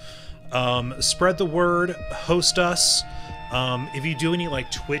pop. Spread the word. Host us. If you do any like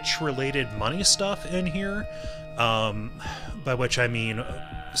Twitch-related money stuff in here, by which I mean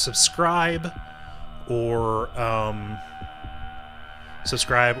subscribe, or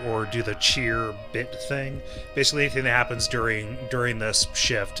do the cheer bit thing. Basically, anything that happens during this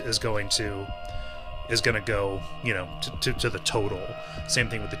shift is going to go, you know, to the total. Same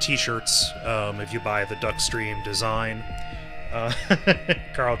thing with the t-shirts. If you buy the Duckstream design,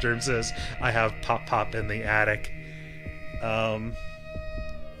 Carl Germ says I have pop in the attic.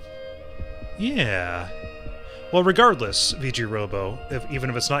 Yeah. Well, regardless, VG Robo, even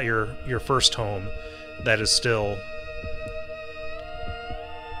if it's not your first home, that is still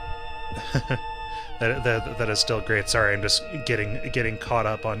that is still great. Sorry, I'm just getting caught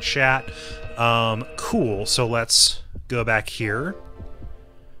up on chat. Cool. So let's go back here.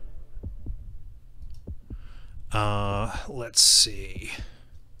 Let's see.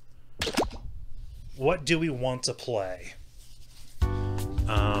 What do we want to play?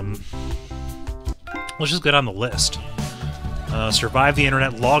 Let's just go down the list. Survive the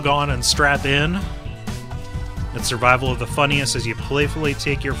internet, log on and strap in. It's survival of the funniest as you playfully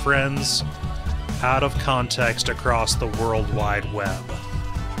take your friends out of context across the World Wide Web.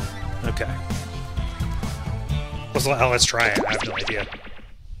 Okay. Let's try it. I have no idea.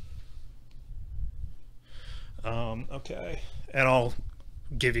 Okay. And I'll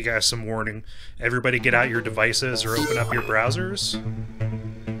give you guys some warning. Everybody get out your devices or open up your browsers.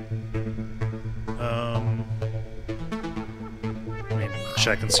 Let me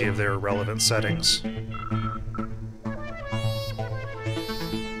check and see if there are relevant settings.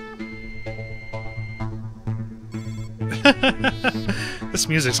 This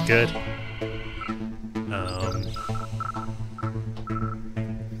music's good.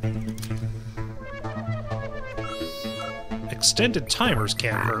 extended timers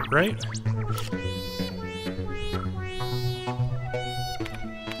can't hurt, right?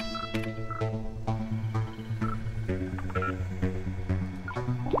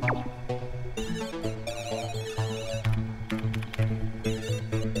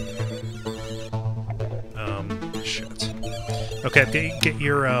 Shit. Okay, get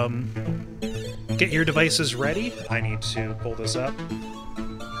your devices ready. I need to pull this up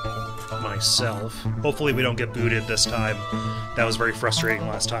myself. Hopefully we don't get booted this time. That was very frustrating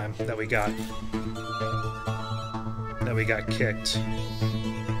last time that we got kicked.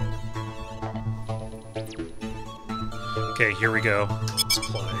 Okay, here we go. Let's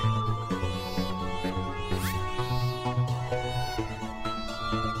play.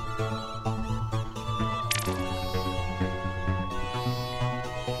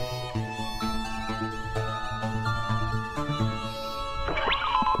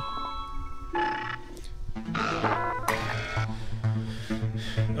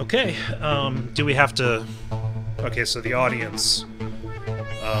 Okay, do we have to... Okay, so the audience.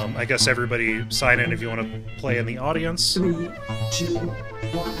 I guess everybody sign in if you want to play in the audience. 3, 2, 1.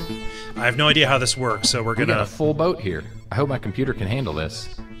 I have no idea how this works, so we're We got gonna... a full boat here. I hope my computer can handle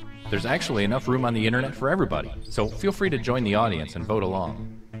this. There's actually enough room on the internet for everybody, so feel free to join the audience and vote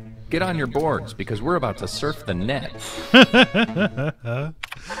along. Get on your boards, because we're about to surf the net.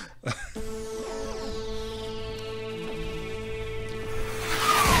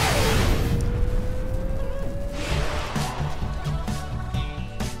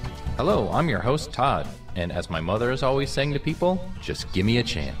 Hello, I'm your host, Todd, and as my mother is always saying to people, just give me a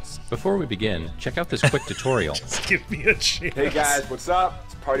chance. Before we begin, check out this quick tutorial. Just give me a chance. Hey guys, what's up?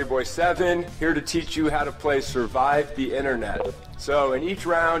 It's Partyboy7 here to teach you how to play Survive the Internet. So in each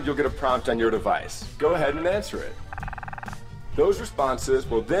round, you'll get a prompt on your device. Go ahead and answer it. Those responses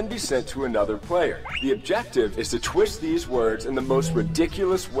will then be sent to another player. The objective is to twist these words in the most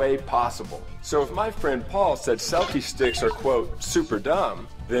ridiculous way possible. So if my friend Paul said selfie sticks are, quote, super dumb,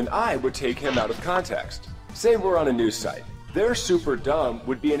 then I would take him out of context. Say we're on a news site. Their super dumb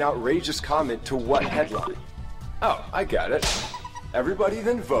would be an outrageous comment to what headline? Oh, I got it. Everybody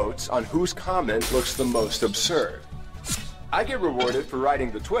then votes on whose comment looks the most absurd. I get rewarded for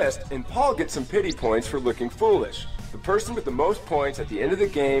writing the twist, and Paul gets some pity points for looking foolish. The person with the most points at the end of the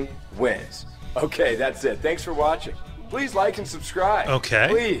game wins. Okay, that's it. Thanks for watching. Please like and subscribe. Okay.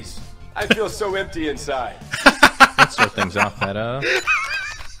 Please. I feel so empty inside. Let's start things off at,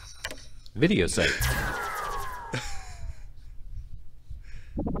 video site.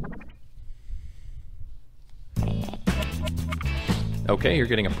 Okay, you're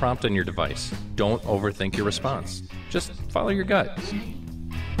getting a prompt on your device. Don't overthink your response. Just follow your gut.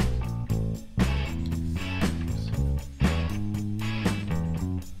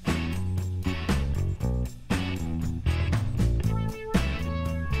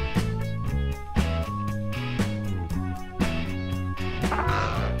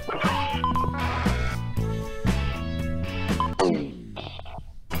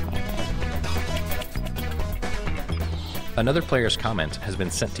 Another player's comment has been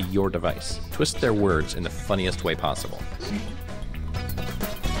sent to your device. Twist their words in the funniest way possible.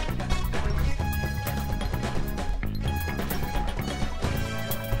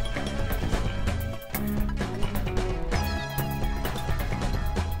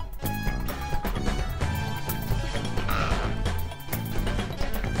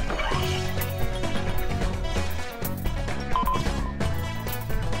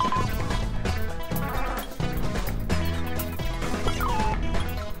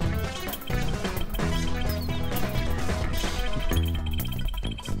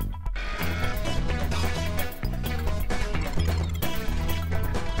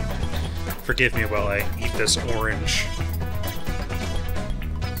 Forgive me while I eat this orange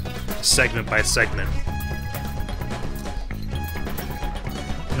segment by segment.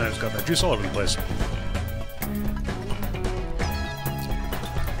 And I just got that juice all over the place.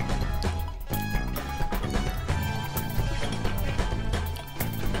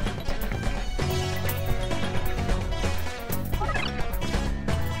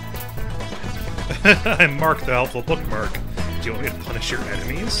 I marked the helpful bookmark. Do you want me to punish your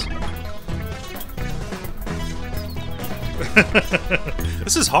enemies?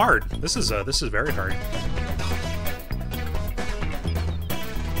 This is hard. This is very hard.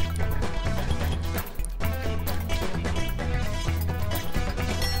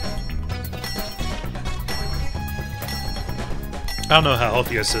 I don't know how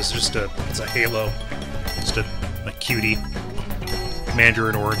healthy this is. It's a halo. Just a cutie.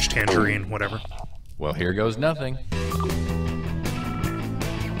 Mandarin, orange, tangerine, whatever. Well, here goes nothing.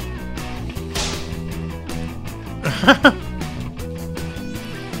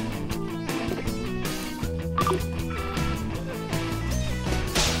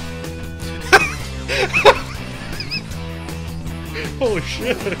 Holy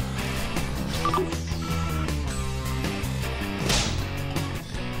shit!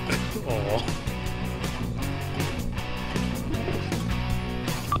 Aw.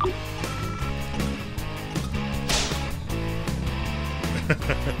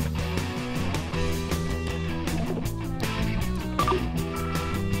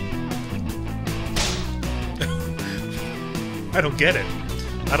 I don't get it.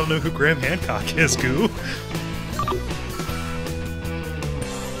 I don't know who Graham Hancock is, Goo.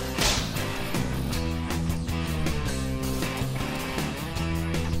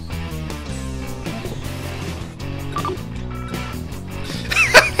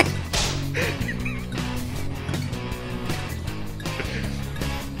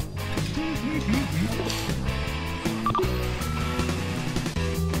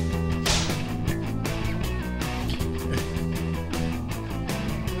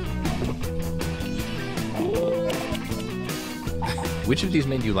 Which of these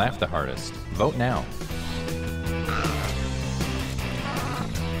made you laugh the hardest? Vote now.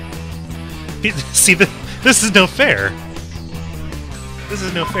 See, this is no fair. This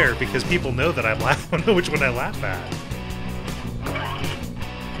is no fair because people know that I laugh. I know which one I laugh at.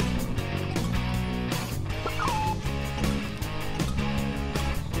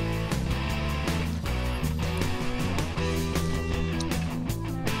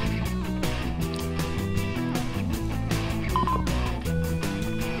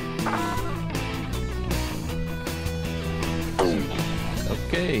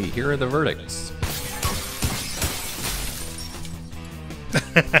 Okay, here are the verdicts.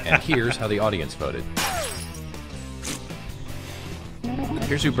 And here's how the audience voted.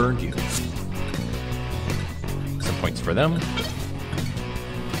 Here's who burned you. Some points for them.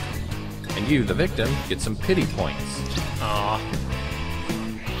 And you, the victim, get some pity points. Aw.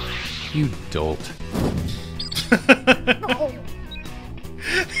 You dolt.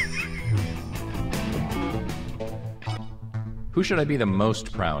 Who should I be the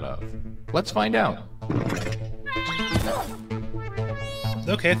most proud of? Let's find out.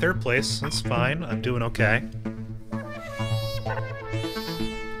 Okay, third place. That's fine. I'm doing okay.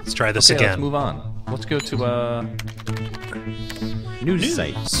 Let's try this Okay, again. let's move on. Let's go to news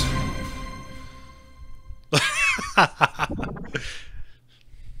sites.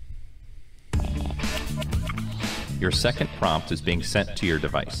 Your second prompt is being sent to your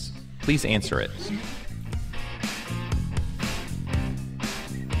device. Please answer it.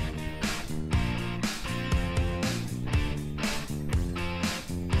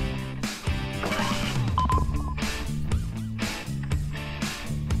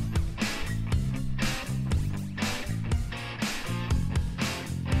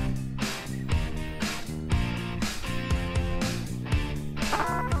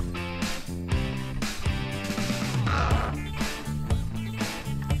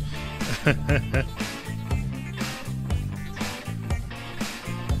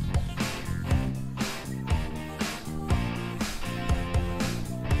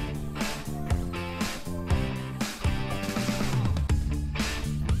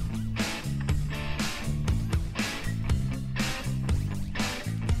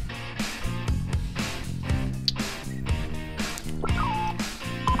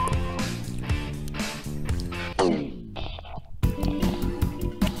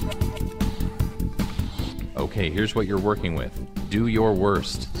 Okay, here's what you're working with. Do your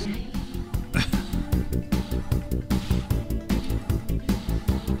worst.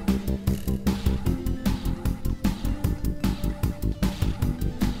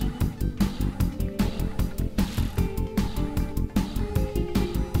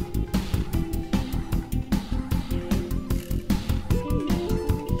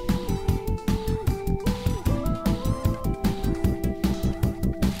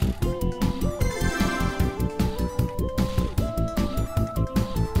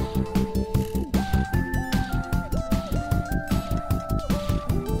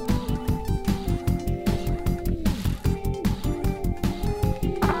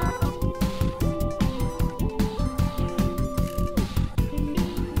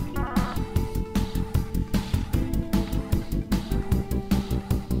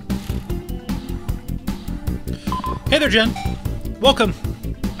 Hey there, Jen. Welcome.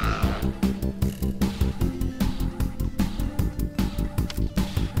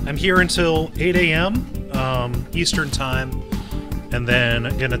 I'm here until 8 a.m. Eastern Time, and then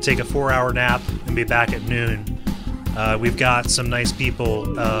I'm gonna take a 4-hour nap and be back at noon. We've got some nice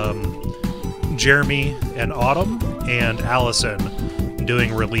people, Jeremy and Autumn and Allison,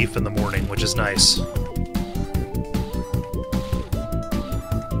 doing relief in the morning, which is nice.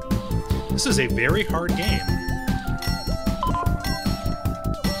 This is a very hard game.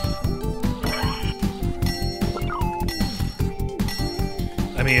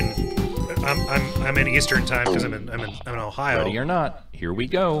 I mean, I'm in Eastern time because I'm in Ohio. Ready or not, here we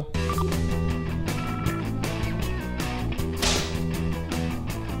go.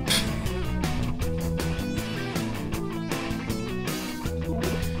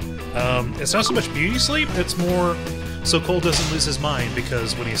 It's not so much beauty sleep, it's more so Cole doesn't lose his mind,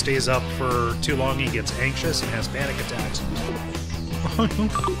 because when he stays up for too long he gets anxious and has panic attacks.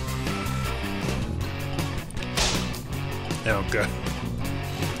 Oh, good.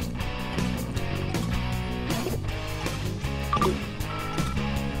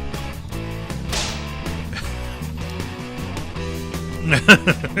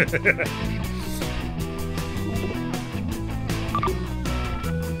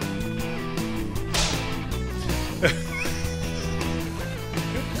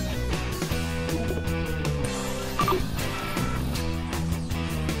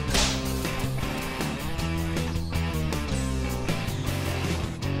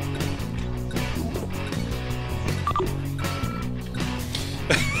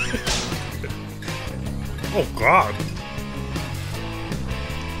 Oh, God.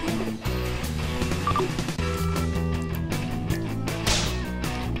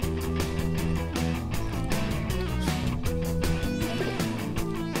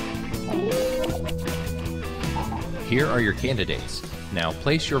 Here are your candidates. Now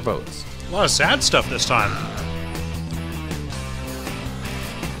place your votes. A lot of sad stuff this time.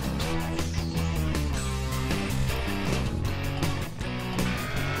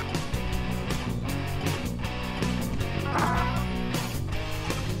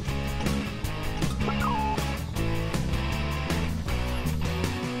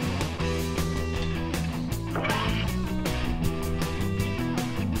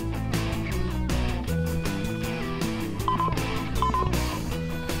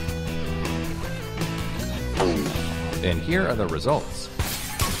 And here are the results.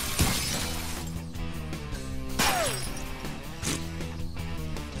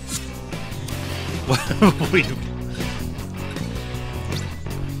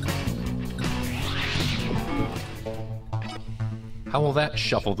 How will that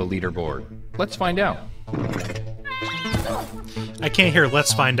shuffle the leaderboard? Let's find out. I can't hear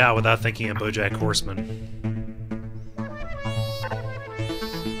 "Let's find out" without thinking of BoJack Horseman.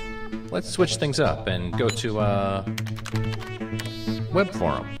 Let's switch things up and go to web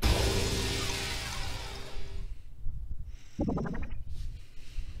forum.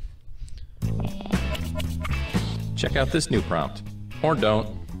 Check out this new prompt. Or don't.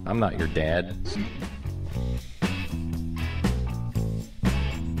 I'm not your dad.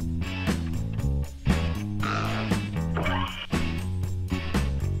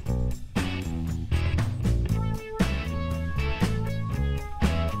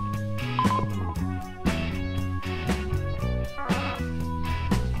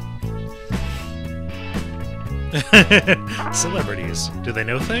 Celebrities. Do they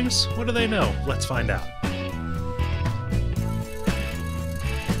know things? What do they know? Let's find out.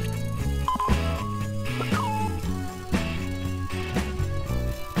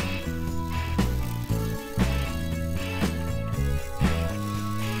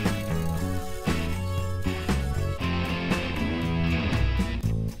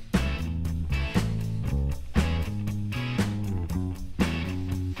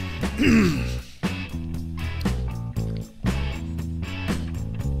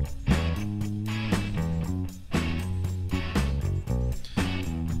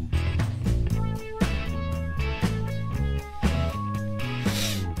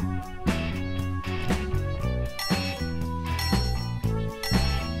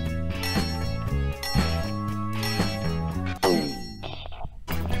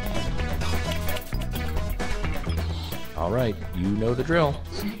 All right, you know the drill.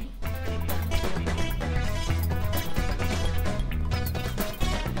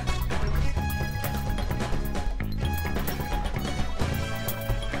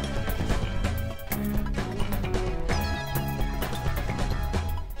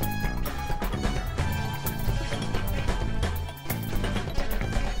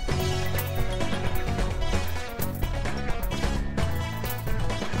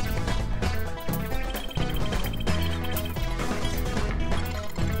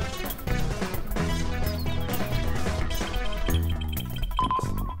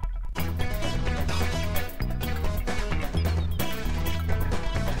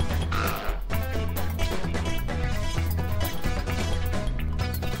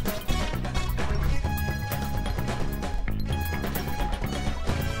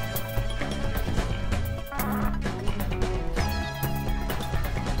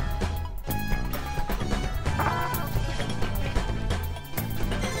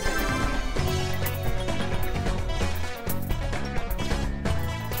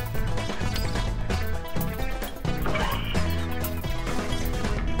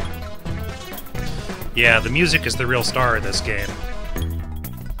 Yeah, the music is the real star of this game.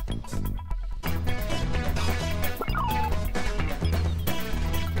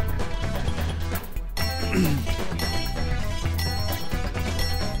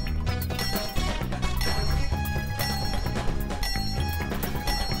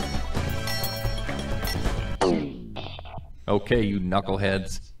 Okay, you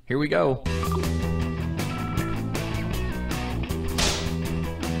knuckleheads. Here we go.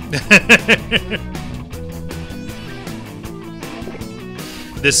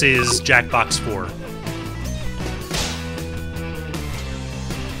 This is Jackbox 4.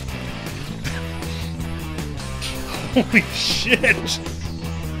 Holy shit!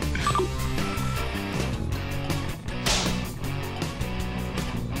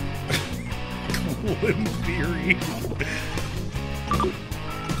 Cool in theory.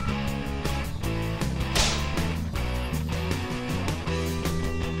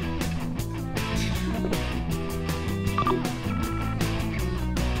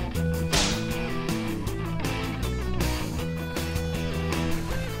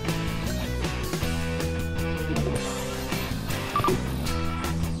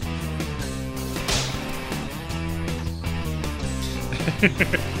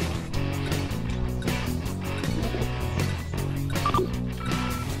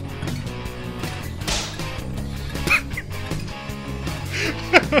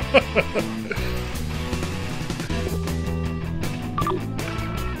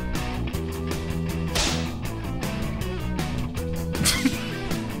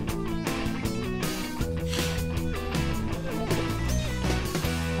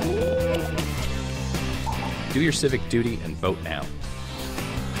 Do your civic duty and vote now.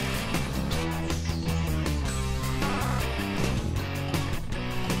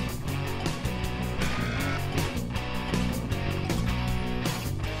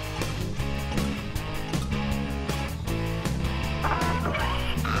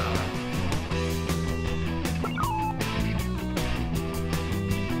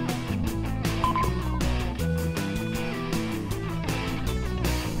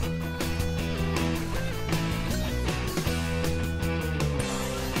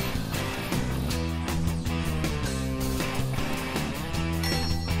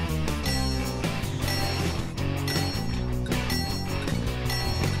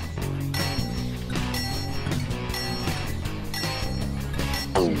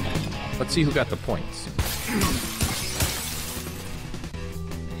 Let's see who got the points.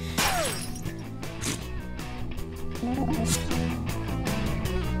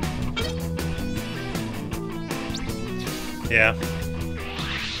 Yeah.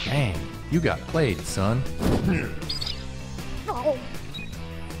 Dang, you got played, son.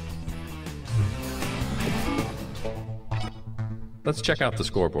 Let's check out the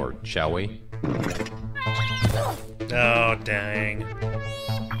scoreboard, shall we? Oh, dang.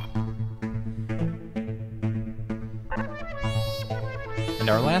 And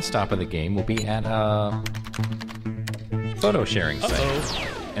our last stop of the game will be at a photo sharing site.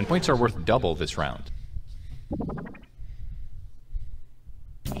 And points are worth double this round.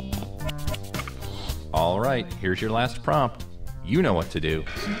 All right, here's your last prompt. You know what to do.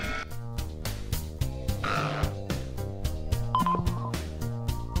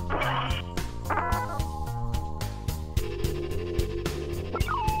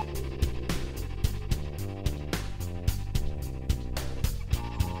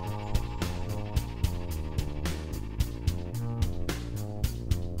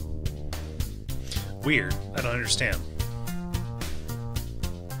 Weird. I don't understand.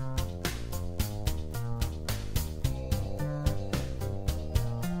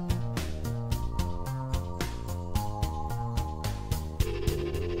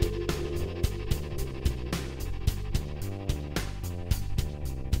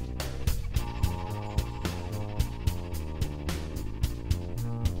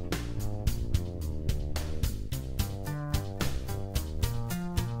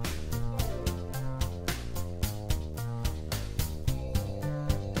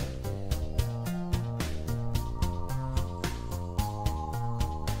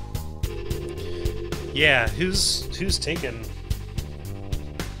 Yeah, who's taken?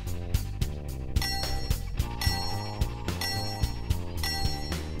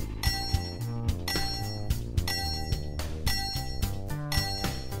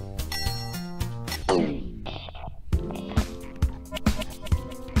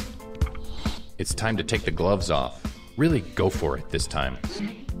 It's time to take the gloves off. Really go for it this time.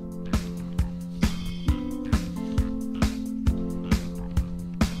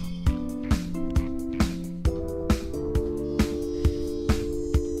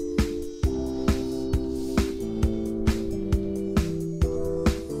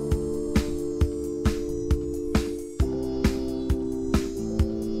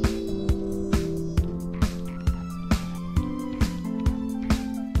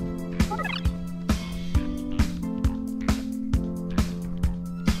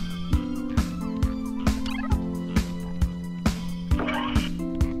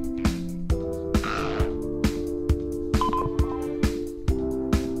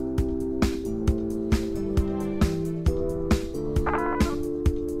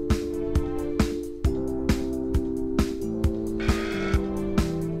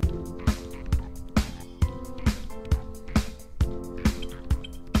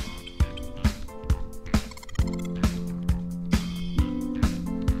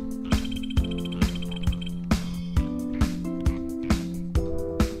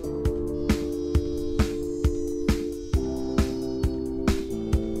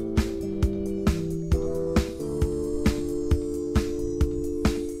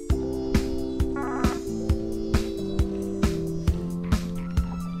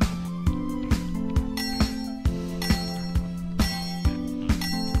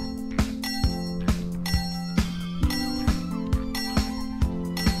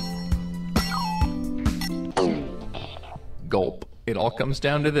 It all comes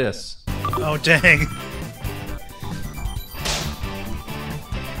down to this. Oh, dang.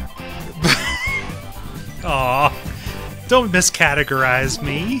 Aw. Don't miscategorize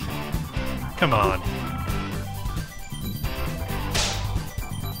me. Come on.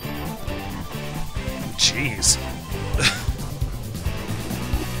 Jeez.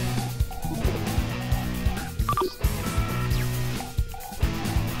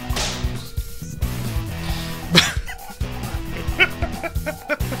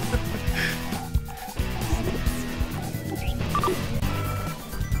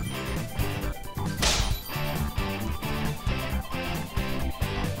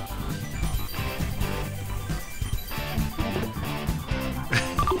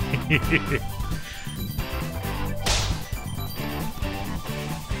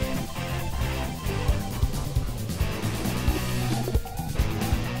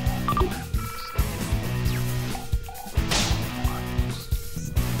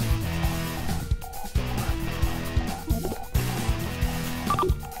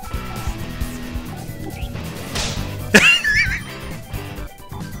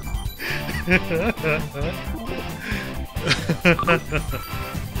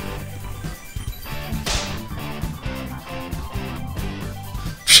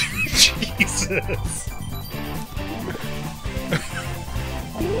 Jesus.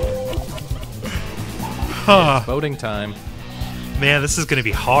 Huh. Voting time. Man, this is gonna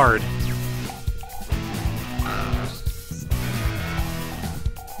be hard.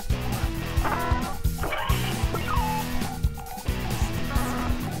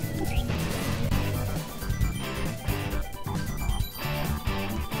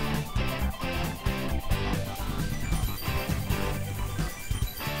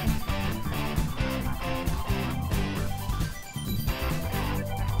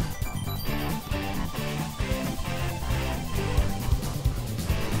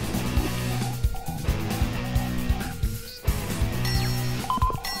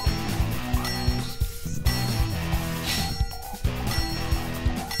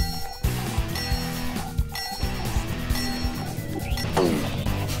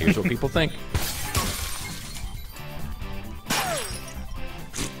 Here's what people think.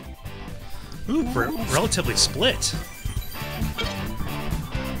 Ooh, relatively split.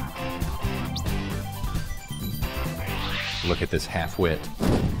 Look at this half-wit.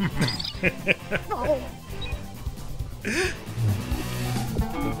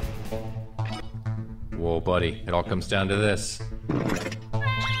 Whoa, buddy. It all comes down to this.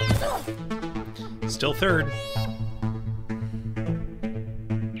 Still third.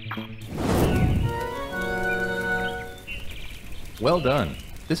 Well done.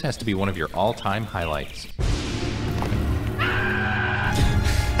 This has to be one of your all-time highlights.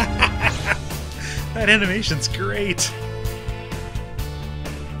 That animation's great.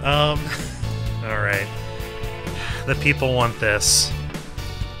 Alright. The people want this.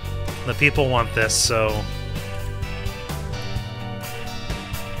 The people want this, so...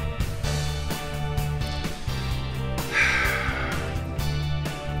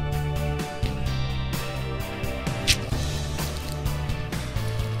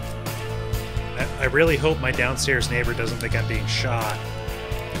 I really hope my downstairs neighbor doesn't think I'm being shot.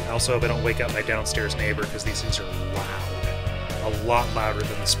 I also hope I don't wake up my downstairs neighbor, because these things are loud. A lot louder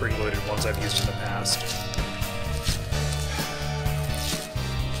than the spring-loaded ones I've used in the past.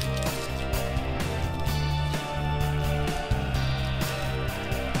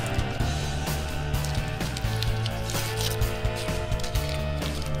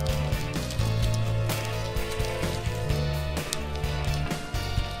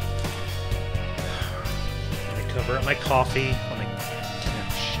 Cover up my coffee. Let me... Oh,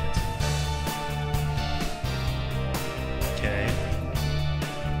 shit. Okay.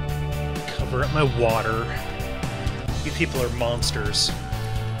 Cover up my water. You people are monsters.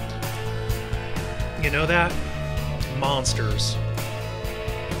 You know that? Monsters.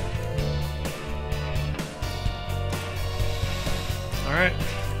 Alright.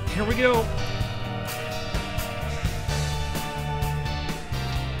 Here we go.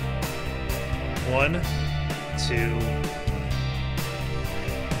 One. 2.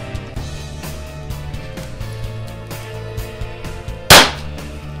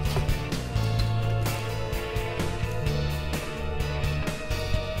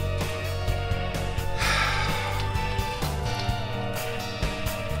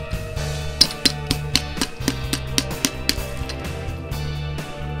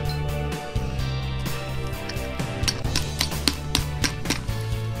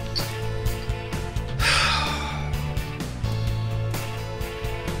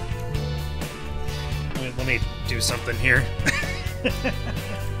 Let me do something here.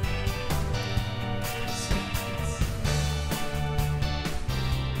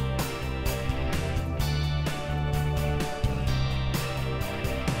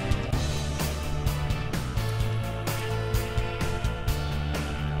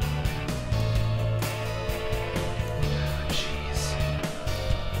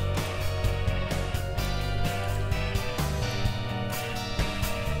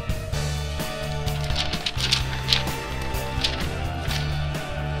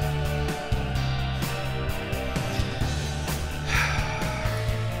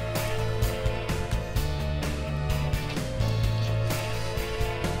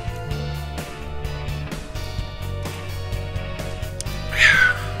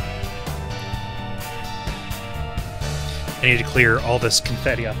 I need to clear all this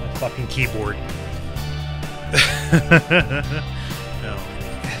confetti off my fucking keyboard. No.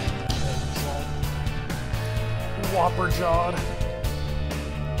 Whopper jawed.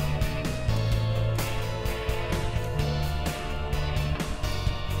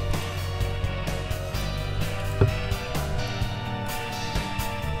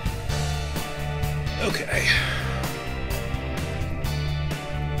 Okay.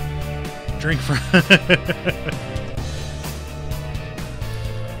 Drink from.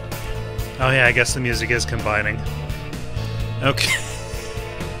 Oh yeah, I guess the music is combining. Okay.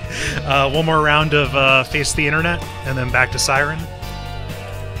 One more round of Face the Internet, and then back to Siren.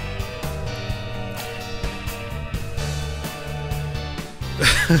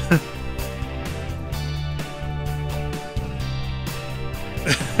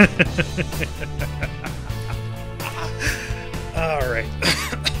 Alright.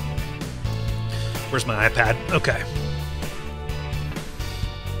 Where's my iPad? Okay.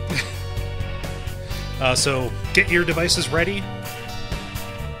 So, get your devices ready.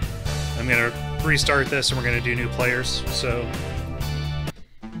 I'm going to restart this and we're going to do new players, so...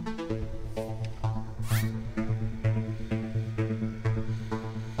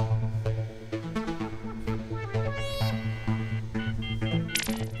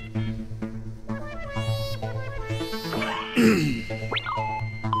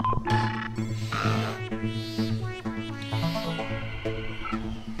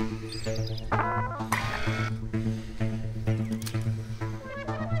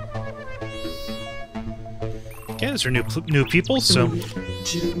 Yeah, these are new people, so... 3,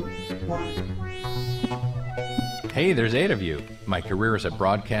 2, 1. Hey, there's 8 of you. My career as a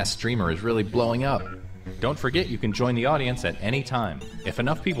broadcast streamer is really blowing up. Don't forget you can join the audience at any time. If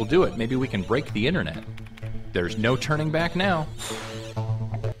enough people do it, maybe we can break the internet. There's no turning back now.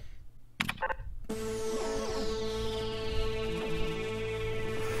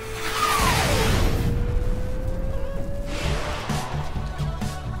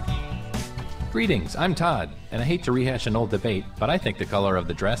 Greetings, I'm Todd, and I hate to rehash an old debate, but I think the color of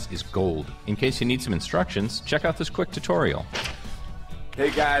the dress is gold. In case you need some instructions, check out this quick tutorial. Hey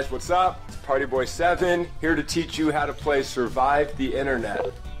guys, what's up? It's Party Boy 7, here to teach you how to play Survive the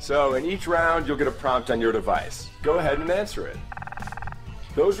Internet. So, in each round, you'll get a prompt on your device. Go ahead and answer it.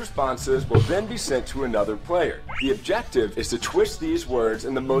 Those responses will then be sent to another player. The objective is to twist these words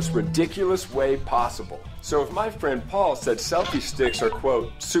in the most ridiculous way possible. So if my friend Paul said selfie sticks are,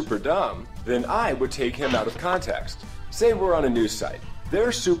 quote, super dumb, then I would take him out of context. Say we're on a news site.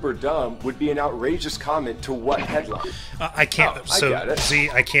 Their super dumb would be an outrageous comment to what headline? I can't. Oh, I got it. See,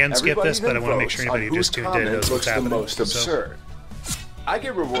 I can skip Everybody this, but I then want to make sure votes anybody on who just whose tuned in comment knows what's looks the happening. most absurd. I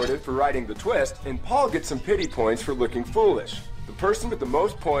get rewarded for writing the twist, and Paul gets some pity points for looking foolish. The person with the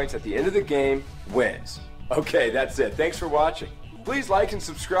most points at the end of the game wins. Okay, that's it. Thanks for watching. Please like and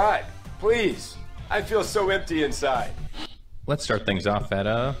subscribe. Please. I feel so empty inside. Let's start things off at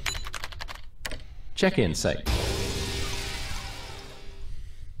a check-in site.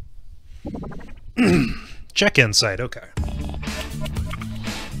 Check-in site, okay.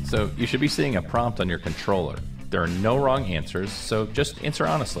 So you should be seeing a prompt on your controller. There are no wrong answers, so just answer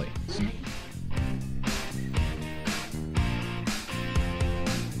honestly.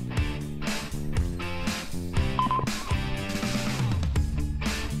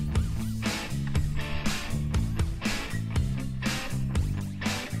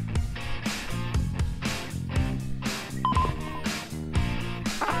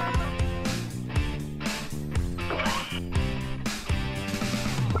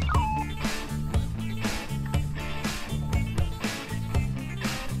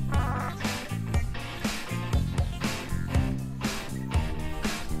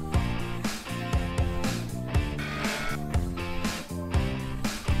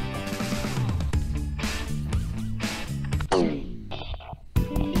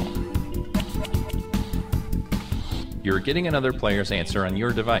 You're getting another player's answer on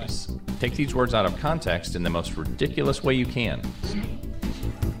your device. Take these words out of context in the most ridiculous way you can.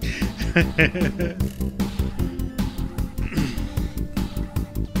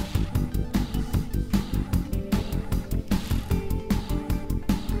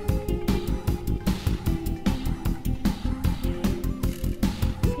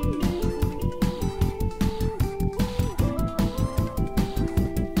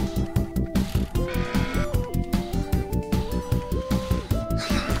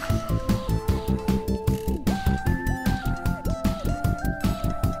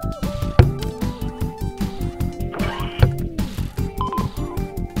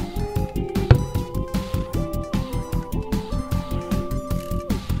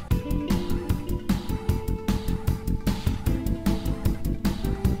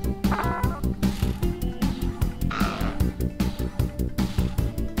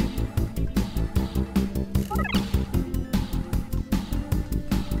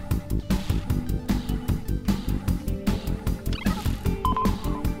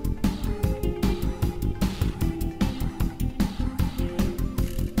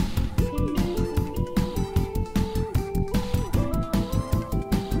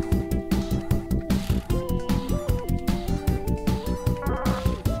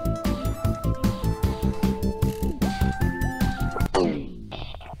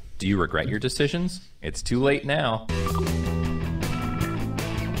 Do you regret your decisions? It's too late now.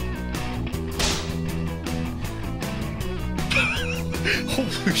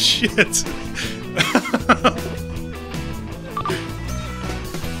 Holy shit!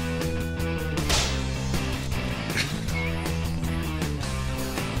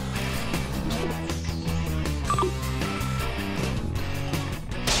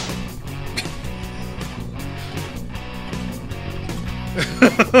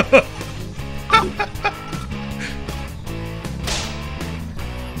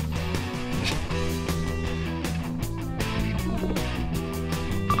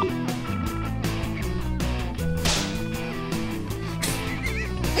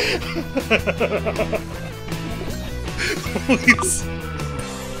 Please.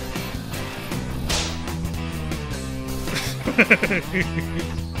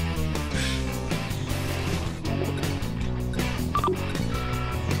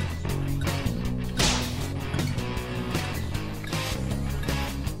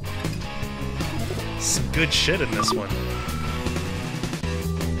 Some good shit in this one.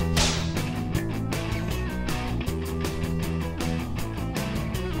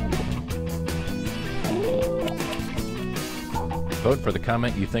 Vote for the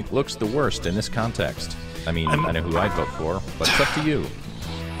comment you think looks the worst in this context. I mean, I know who I'd vote for, but it's up to you.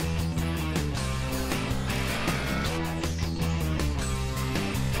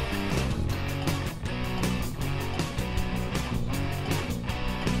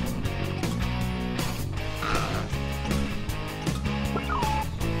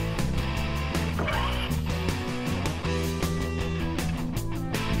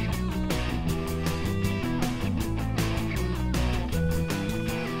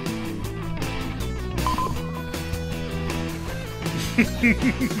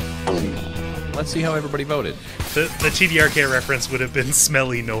 Let's see how everybody voted. The TDRK reference would have been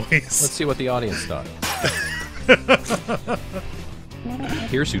smelly noise. Let's see what the audience thought.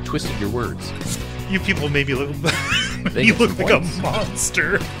 Here's who twisted your words. You people made me look. They You get look some like points. a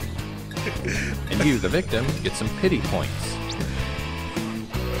monster. And you, the victim, get some pity points.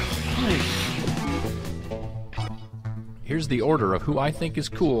 Here's the order of who I think is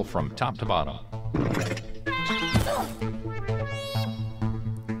cool from top to bottom.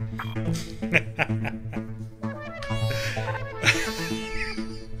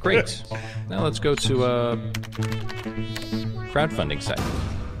 Great. Now let's go to a crowdfunding site.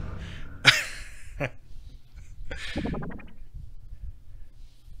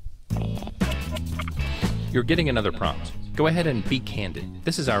 You're getting another prompt. Go ahead and be candid.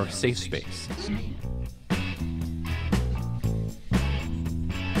 This is our safe space.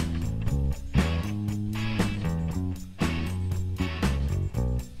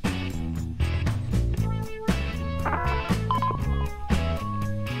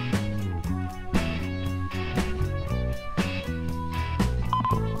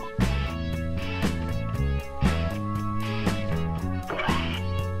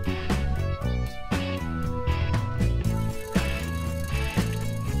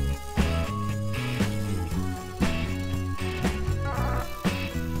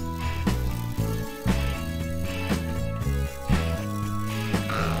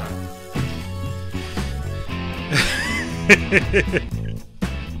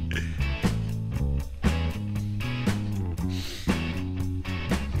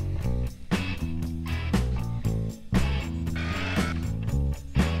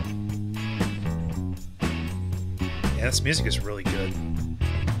 Yeah, this music is really good.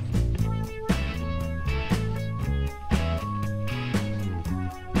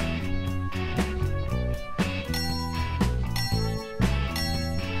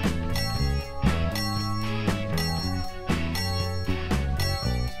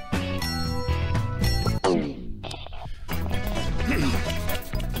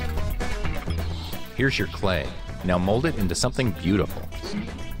 Here's your clay. Now mold it into something beautiful.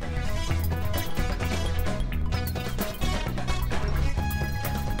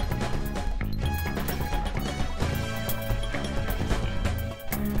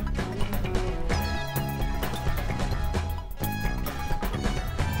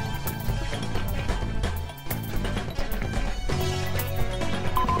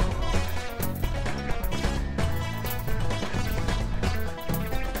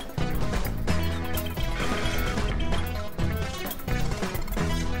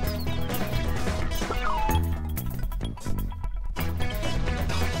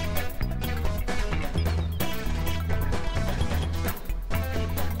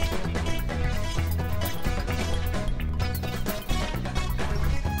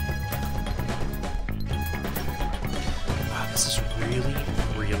 This is really,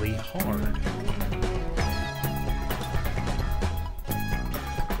 really hard.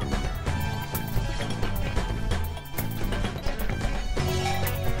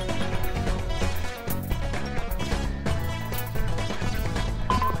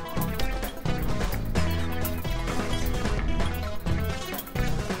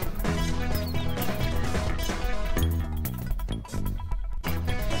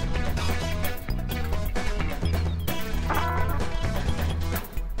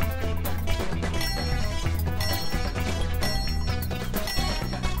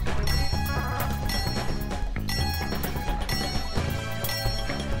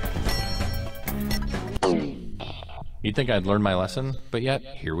 You'd think I'd learned my lesson, but yet,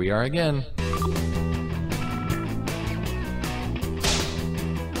 here we are again.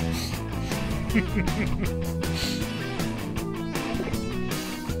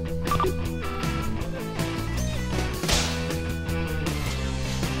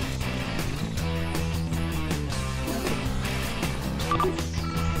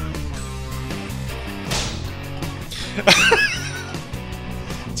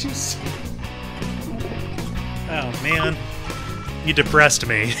 Oh man, you depressed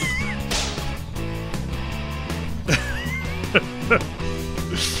me.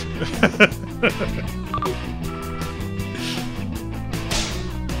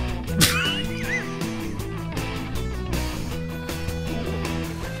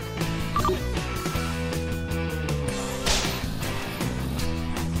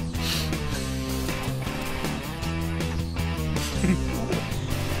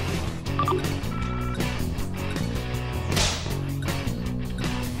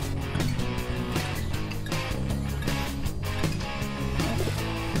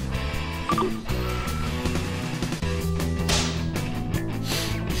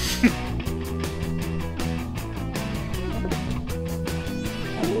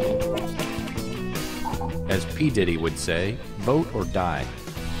 As P. Diddy would say, vote or die.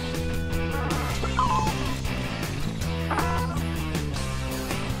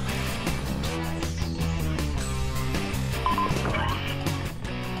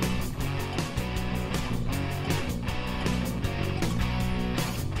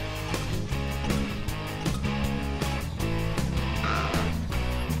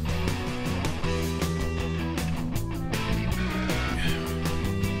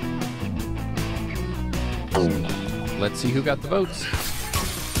 Let's see who got the votes.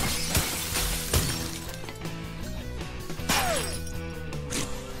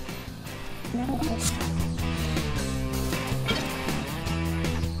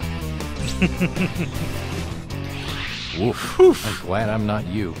 Woof. I'm glad I'm not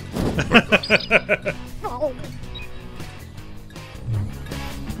you.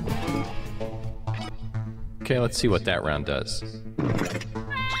 Okay, let's see what that round does.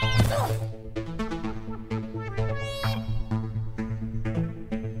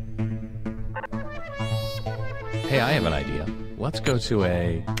 Hey, I have an idea. Let's go to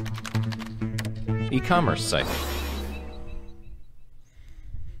a e-commerce site.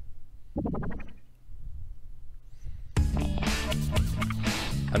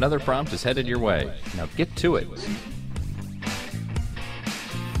 Another prompt is headed your way. Now get to it.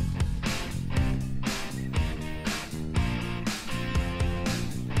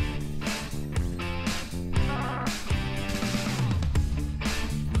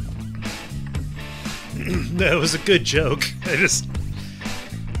 That was a good joke.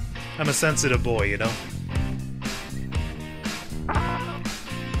 I'm a sensitive boy, you know?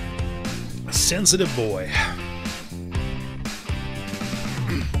 sensitive boy.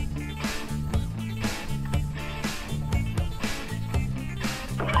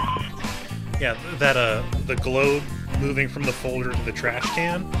 Yeah, that the globe moving from the folder to the trash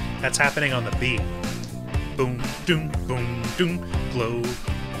can, that's happening on the beat. Boom, doom, boom, doom, globe,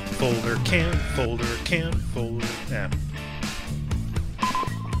 folder, can, folder. Yeah.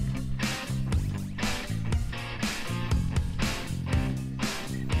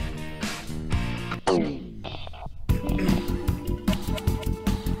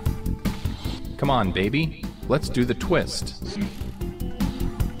 Come on, baby. Let's do the twist.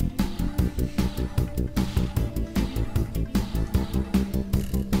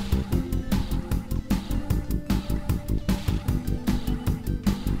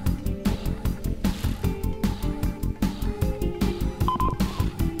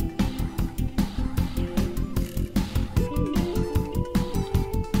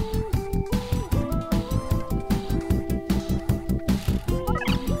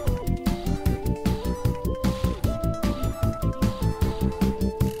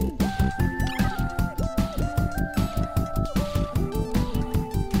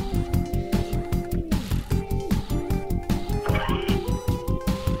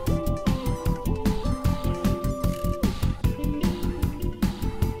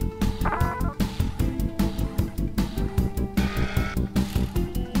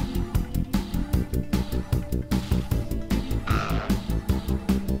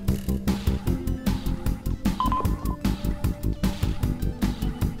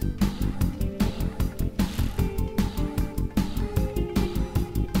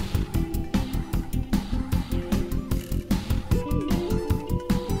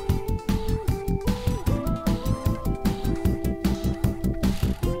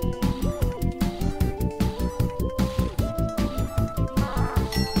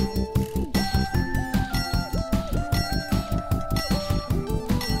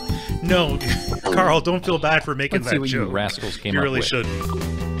 No, Carl, don't feel bad for making Let's see that what joke. you rascals came You up really with.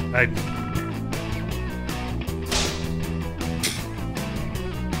 shouldn't. I.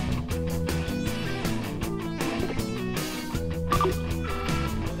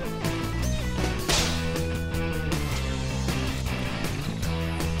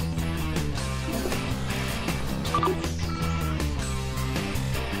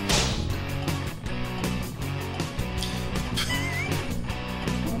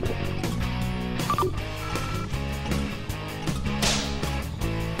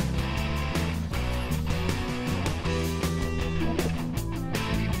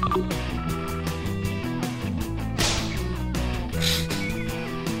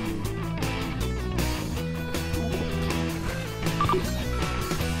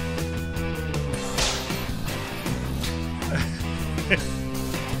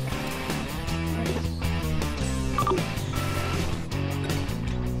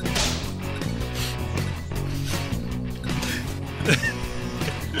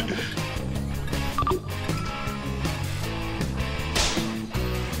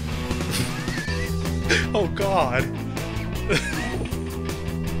 Oh God.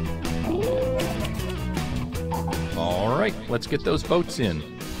 All right, let's get those boats in.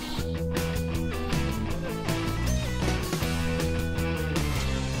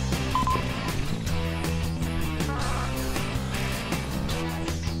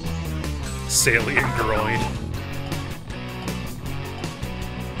 Salient groin.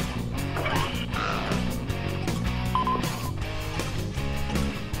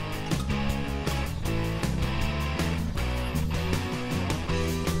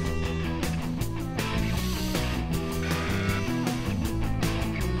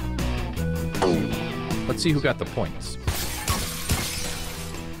 Let's see who got the points.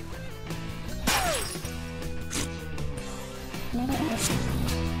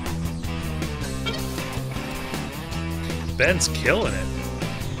 Ben's killing it.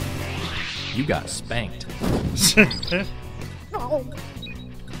 You got spanked.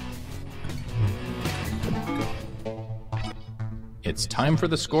 It's time for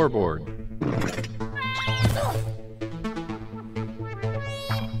the scoreboard.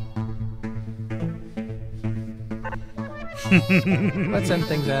 Let's end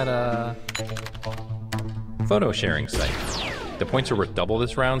things at a photo sharing site. The points are worth double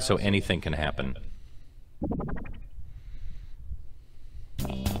this round, so anything can happen.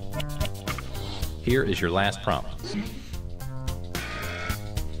 Here is your last prompt.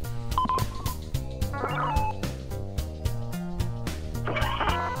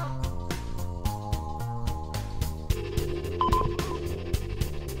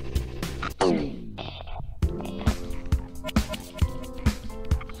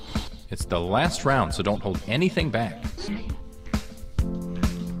 It's the last round, so don't hold anything back.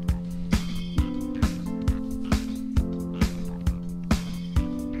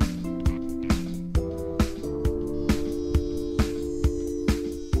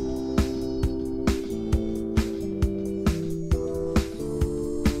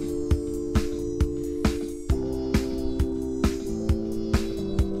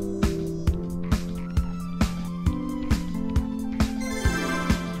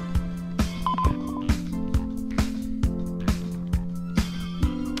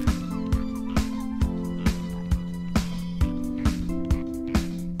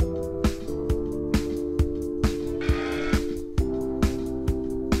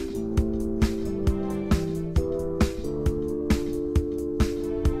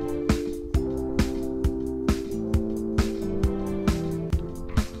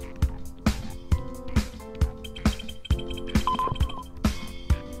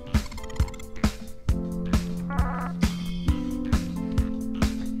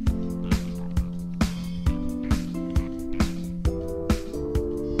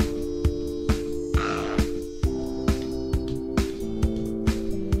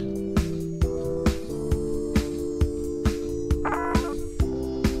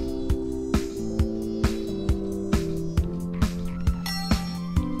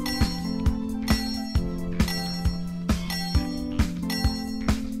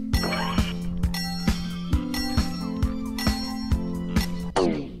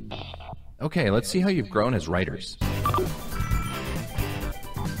 Okay, let's see how you've grown as writers.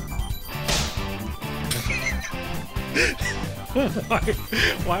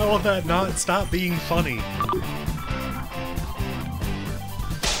 Why will that not stop being funny?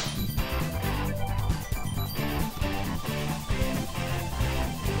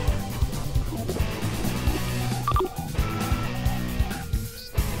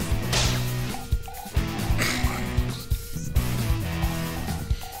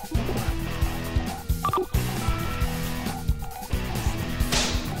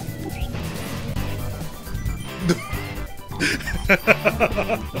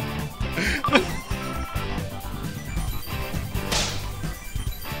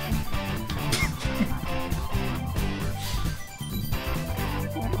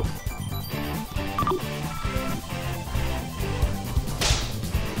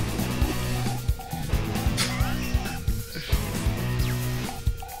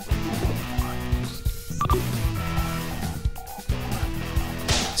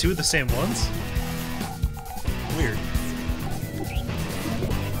 Two of the same ones? Weird.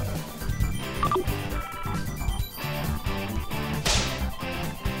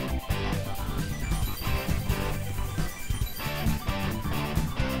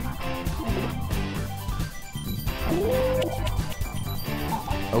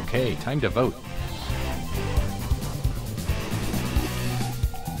 Okay, time to vote.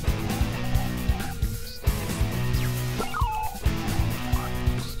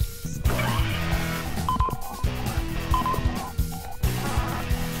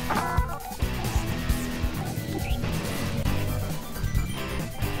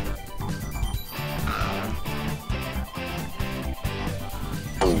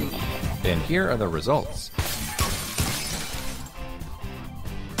 And here are the results.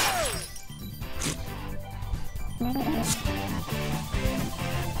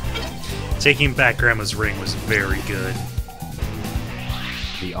 Taking back Grandma's ring was very good.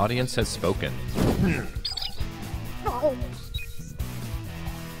 The audience has spoken.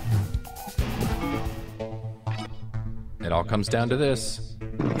 It all comes down to this.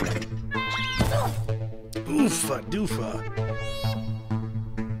 Oofa doofa.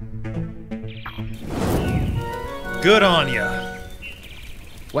 Good on ya.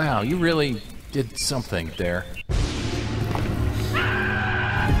 Wow, you really did something there.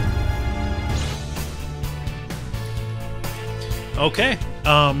 Okay.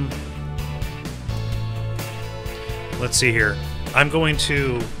 Let's see here. I'm going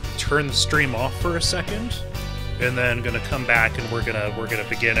to turn the stream off for a second, and then gonna come back and we're gonna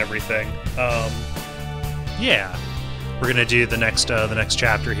begin everything. Yeah, we're gonna do the next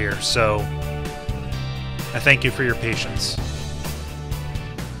chapter here. So I thank you for your patience.